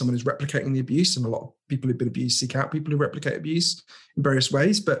don't know, someone who's replicating the abuse, and a lot of people who've been abused seek out people who replicate abuse in various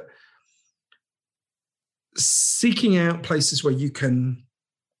ways, but seeking out places where you can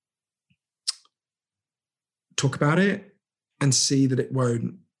talk about it and see that it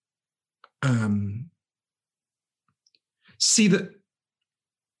won't, see that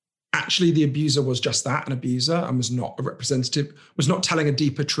actually the abuser was just that, an abuser, and was not a representative, was not telling a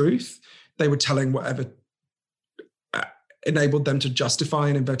deeper truth. They were telling whatever enabled them to justify,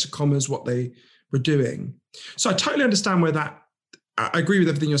 in inverted commas, what they were doing. So I totally understand where that, I agree with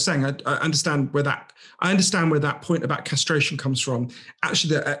everything you're saying. I understand where that point about castration comes from.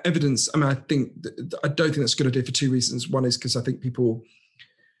 Actually, the evidence, I mean, I don't think that's a good idea for two reasons. One is because I think people,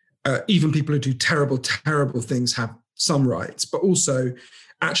 even people who do terrible, terrible things have some rights, but also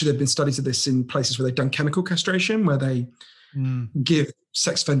actually there've been studies of this in places where they've done chemical castration, where they give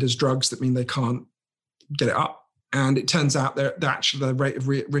sex offenders drugs that mean they can't get it up. And it turns out that actually the rate of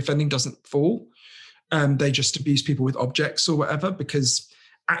reoffending doesn't fall. They just abuse people with objects or whatever, because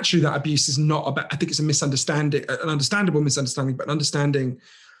actually that abuse is not about, I think it's a misunderstanding, an understandable misunderstanding, but an understanding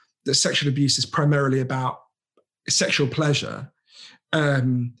that sexual abuse is primarily about sexual pleasure.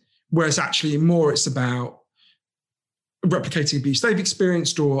 Whereas actually more it's about replicating abuse they've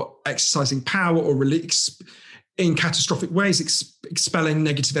experienced, or exercising power, or in catastrophic ways, expelling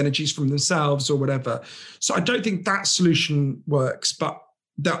negative energies from themselves or whatever. So I don't think that solution works, but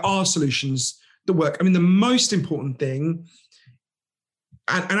there are solutions that work. I mean, the most important thing,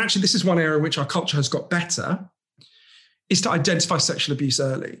 and actually this is one area in which our culture has got better, is to identify sexual abuse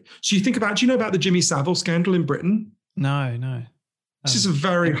early. So you think about, do you know about the Jimmy Savile scandal in Britain? No. This is a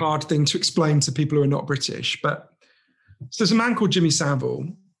very hard thing to explain to people who are not British, but so there's a man called Jimmy Savile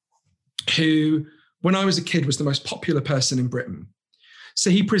who, when I was a kid, was the most popular person in Britain. So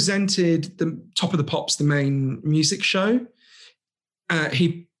he presented the Top of the Pops, the main music show.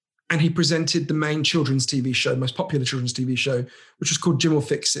 He presented the main children's TV show, most popular children's TV show, which was called Jim Will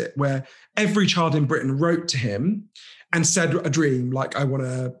Fix It, where every child in Britain wrote to him and said a dream, like, I want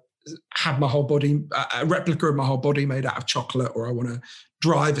to have my whole body, a replica of my whole body made out of chocolate, or I want to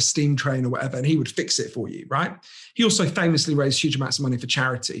drive a steam train or whatever, and he would fix it for you, right? He also famously raised huge amounts of money for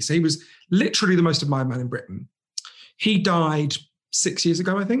charity. So he was literally the most admired man in Britain. He died 6 years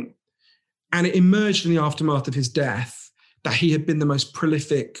ago, I think. And it emerged in the aftermath of his death that he had been the most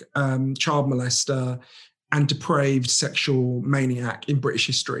prolific child molester and depraved sexual maniac in British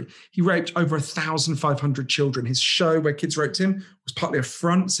history. He raped over 1,500 children. His show where kids wrote to him was partly a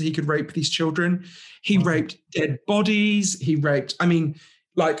front so he could rape these children. He raped dead bodies. He raped, I mean,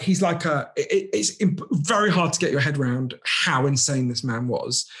 like he's like it's very hard to get your head around how insane this man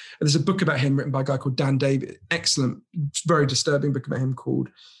was. And there's a book about him written by a guy called Dan David, excellent, very disturbing book about him called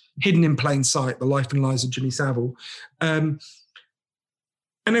Hidden in Plain Sight, The Life and Lives of Jimmy Savile. And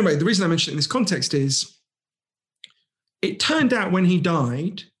anyway, the reason I mention it in this context is it turned out when he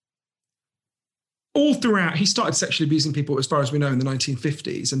died, all throughout, he started sexually abusing people, as far as we know, in the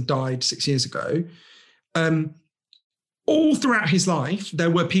 1950s and died 6 years ago. All throughout his life,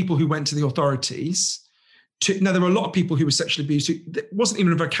 there were people who went to the authorities now there were a lot of people who were sexually abused. There wasn't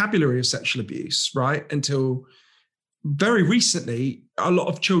even a vocabulary of sexual abuse, right? Until very recently, a lot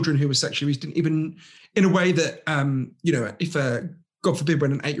of children who were sexually abused didn't even, in a way that, if God forbid,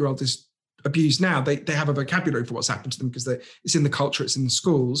 when an 8-year-old is abused now, they have a vocabulary for what's happened to them because it's in the culture, it's in the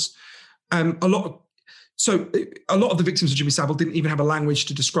schools. A lot of the victims of Jimmy Savile didn't even have a language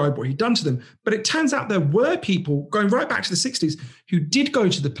to describe what he'd done to them. But it turns out there were people going right back to the 60s who did go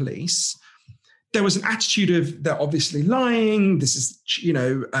to the police. There was an attitude of they're obviously lying. This is,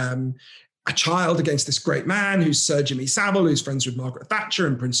 a child against this great man who's Sir Jimmy Savile, who's friends with Margaret Thatcher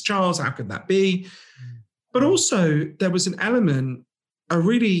and Prince Charles. How could that be? But also there was an element, a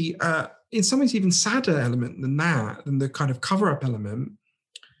really, in some ways even sadder element than that, than the kind of cover-up element,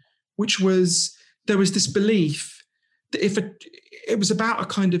 which was there was this belief that it was about a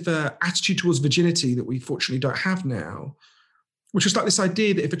kind of attitude towards virginity that we fortunately don't have now, which was like this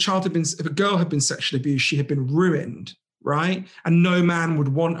idea that if a girl had been sexually abused, she had been ruined, right? And no man would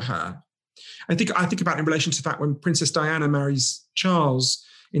want her. I think about it in relation to the fact when Princess Diana marries Charles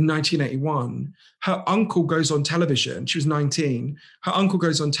in 1981, her uncle goes on television. She was 19. Her uncle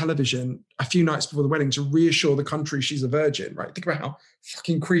goes on television a few nights before the wedding to reassure the country she's a virgin, right? Think about how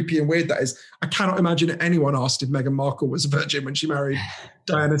fucking creepy and weird that is. I cannot imagine anyone asked if Meghan Markle was a virgin when she married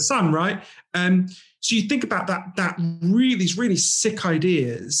Diana's son, right? So you think about these really sick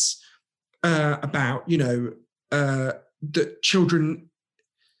ideas about, that children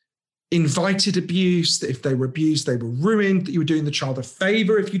invited abuse, that if they were abused, they were ruined, that you were doing the child a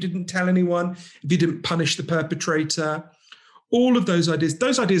favor if you didn't tell anyone, if you didn't punish the perpetrator. All of those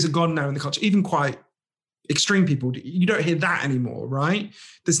ideas are gone now in the culture, even quite extreme people. You don't hear that anymore, right?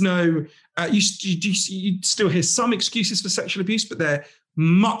 There's no, you still hear some excuses for sexual abuse, but they're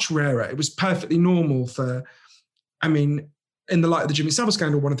much rarer. It was perfectly normal in the light of the Jimmy Savile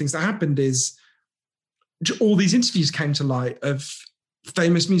scandal, one of the things that happened is all these interviews came to light of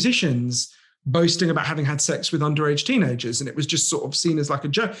famous musicians boasting about having had sex with underage teenagers. And it was just sort of seen as like a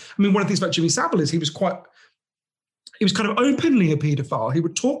joke. One of the things about Jimmy Savile is he was kind of openly a paedophile. He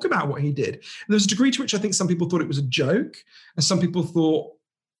would talk about what he did. And there's a degree to which I think some people thought it was a joke, and some people thought,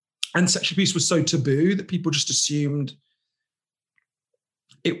 and sexual abuse was so taboo that people just assumed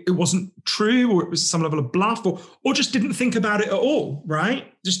it wasn't true, or it was some level of bluff, or just didn't think about it at all,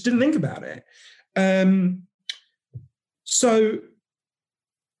 right? Just didn't think about it. So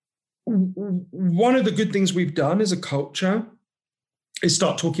one of the good things we've done as a culture is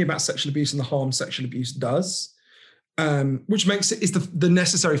start talking about sexual abuse and the harm sexual abuse does, which is the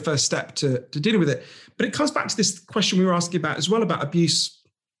necessary first step to dealing with it. But it comes back to this question we were asking about as well, about abuse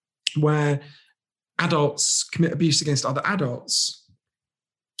where adults commit abuse against other adults.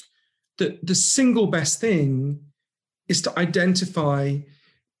 The single best thing is to identify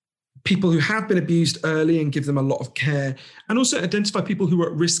people who have been abused early and give them a lot of care, and also identify people who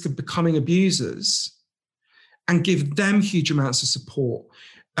are at risk of becoming abusers and give them huge amounts of support.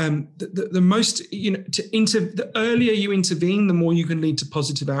 The earlier you intervene, the more you can lead to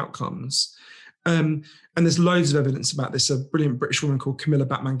positive outcomes. And there's loads of evidence about this. A brilliant British woman called Camilla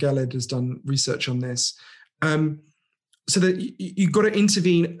Batman-Gelid has done research on this. So that you've got to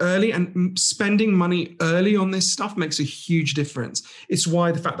intervene early, and spending money early on this stuff makes a huge difference. It's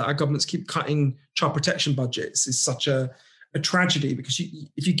why the fact that our governments keep cutting child protection budgets is such a tragedy, because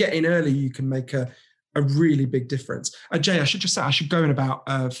if you get in early, you can make a really big difference. Jay, I should just say I should go in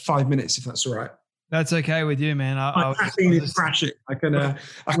about 5 minutes, if that's all right. That's okay with you, man. My caffeine is crashing. I can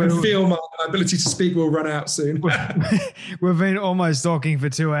feel my ability to speak will run out soon. We've been almost talking for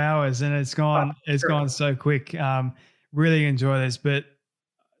 2 hours, and it's gone so quick. Really enjoy this, but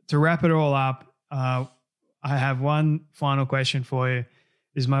to wrap it all up, I have one final question for you.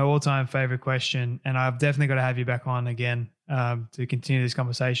 This is my all-time favorite question, and I've definitely got to have you back on again to continue this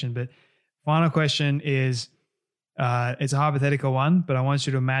conversation. But final question is, it's a hypothetical one, but I want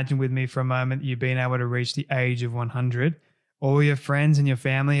you to imagine with me for a moment you being able to reach the age of 100. All your friends and your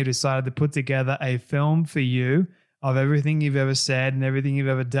family have decided to put together a film for you of everything you've ever said and everything you've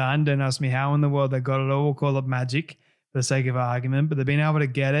ever done. Don't ask me how in the world they got it all. We'll call it magic for the sake of argument, but they've been able to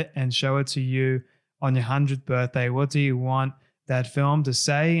get it and show it to you on your 100th birthday. What do you want that film to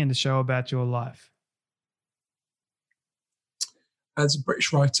say and to show about your life? There's a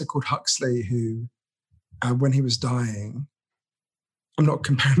British writer called Huxley who, when he was dying, I'm not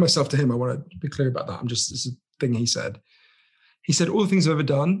comparing myself to him. I want to be clear about that. This is a thing he said. He said, all the things I've ever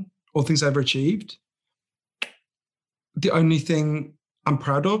done, all the things I've ever achieved, the only thing I'm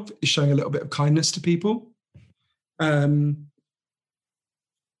proud of is showing a little bit of kindness to people. And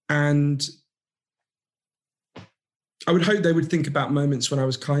I would hope they would think about moments when I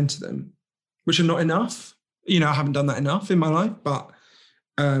was kind to them, which are not enough. I haven't done that enough in my life, but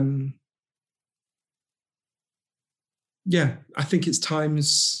yeah, I think it's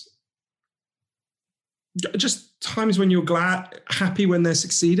times when you're happy when they're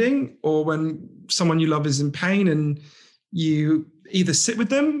succeeding, or when someone you love is in pain, and you either sit with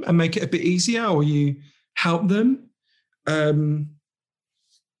them and make it a bit easier, or you help them. I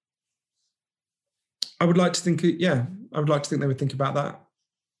would like to think, they would think about that.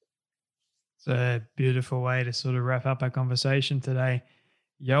 It's a beautiful way to sort of wrap up our conversation today.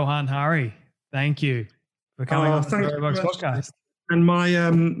 Johann Hari, thank you for coming on the Storybox podcast. And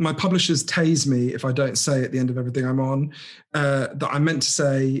my publishers tase me if I don't say at the end of everything I'm on that I meant to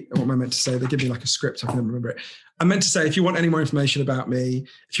say. What am I meant to say? They give me like a script. I can never remember it. I meant to say, if you want any more information about me,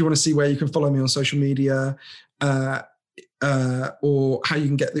 if you want to see where you can follow me on social media, or how you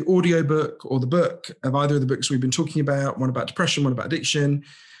can get the audiobook or the book of either of the books we've been talking about, one about depression, one about addiction,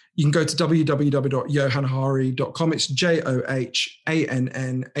 you can go to www.johannhari.com. It's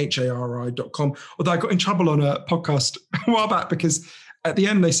JOHANNHARI.com. Although I got in trouble on a podcast a while back, because at the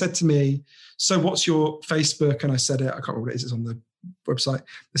end they said to me, so what's your Facebook? And I said it, I can't remember what it is, it's on the website.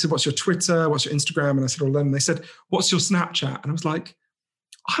 They said, what's your Twitter? What's your Instagram? And I said all of them. And they said, what's your Snapchat? And I was like,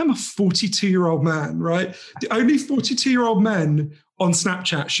 I'm a 42-year-old man, right? The only 42-year-old men on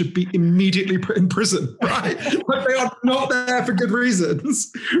Snapchat should be immediately put in prison, right? Like, they are not there for good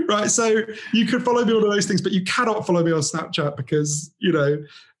reasons, right? So you could follow me on all of those things, but you cannot follow me on Snapchat because,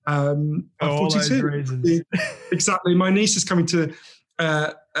 I'm 42. Exactly. My niece is coming to,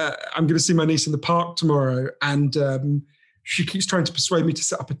 I'm going to see my niece in the park tomorrow, and she keeps trying to persuade me to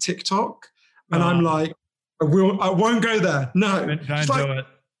set up a TikTok. And I'm like, I won't go there. No. Don't do it.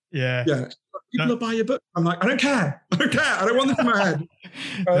 Yeah. Yeah. People will buy your book. I'm like, I don't care. I don't want this in my head.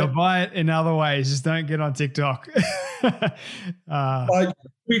 They'll buy it in other ways. Just don't get on TikTok.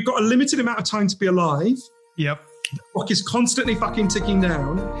 We've got a limited amount of time to be alive. Yep. The clock is constantly fucking ticking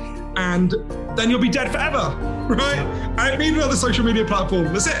down, and then you'll be dead forever, right? I don't need another social media platform.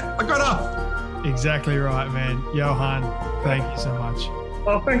 That's it. I got enough. Exactly right, man. Johann, thank you so much.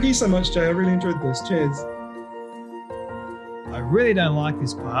 Oh, thank you so much, Jay. I really enjoyed this. Cheers. I really don't like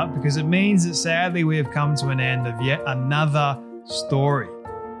this part because it means that sadly we have come to an end of yet another story.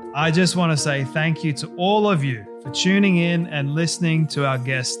 I just want to say thank you to all of you for tuning in and listening to our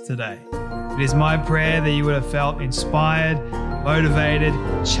guest today. It is my prayer that you would have felt inspired, motivated,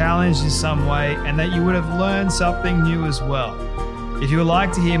 challenged in some way, and that you would have learned something new as well. If you would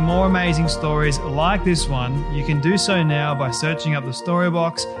like to hear more amazing stories like this one, you can do so now by searching up the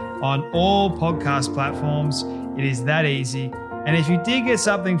Storybox on all podcast platforms. It is that easy. And if you did get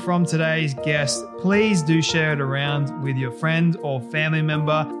something from today's guest, please do share it around with your friend or family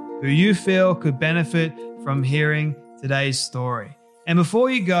member who you feel could benefit from hearing today's story. And before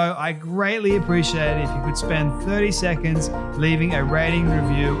you go, I greatly appreciate it if you could spend 30 seconds leaving a rating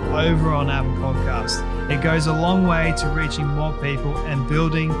review over on Apple Podcasts. It goes a long way to reaching more people and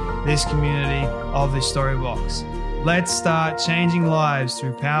building this community of the Storybox. Let's start changing lives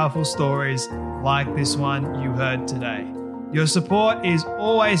through powerful stories like this one you heard today. Your support is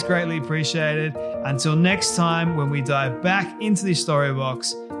always greatly appreciated. Until next time, when we dive back into the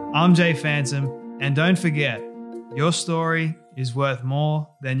Storybox, I'm Jay Phantom, and don't forget, your story is worth more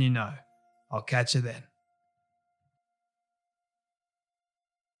than you know. I'll catch you then.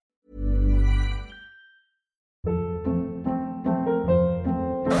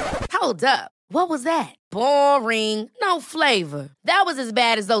 Hold up. What was that? Boring. No flavor. That was as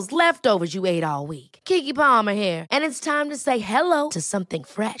bad as those leftovers you ate all week. Keke Palmer here, and it's time to say hello to something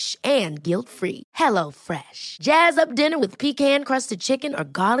fresh and guilt-free. Hello Fresh. Jazz up dinner with pecan-crusted chicken or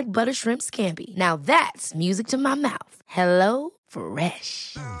garlic butter shrimp scampi. Now that's music to my mouth. Hello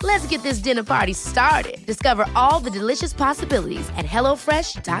Fresh. Let's get this dinner party started. Discover all the delicious possibilities at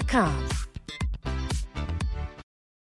HelloFresh.com.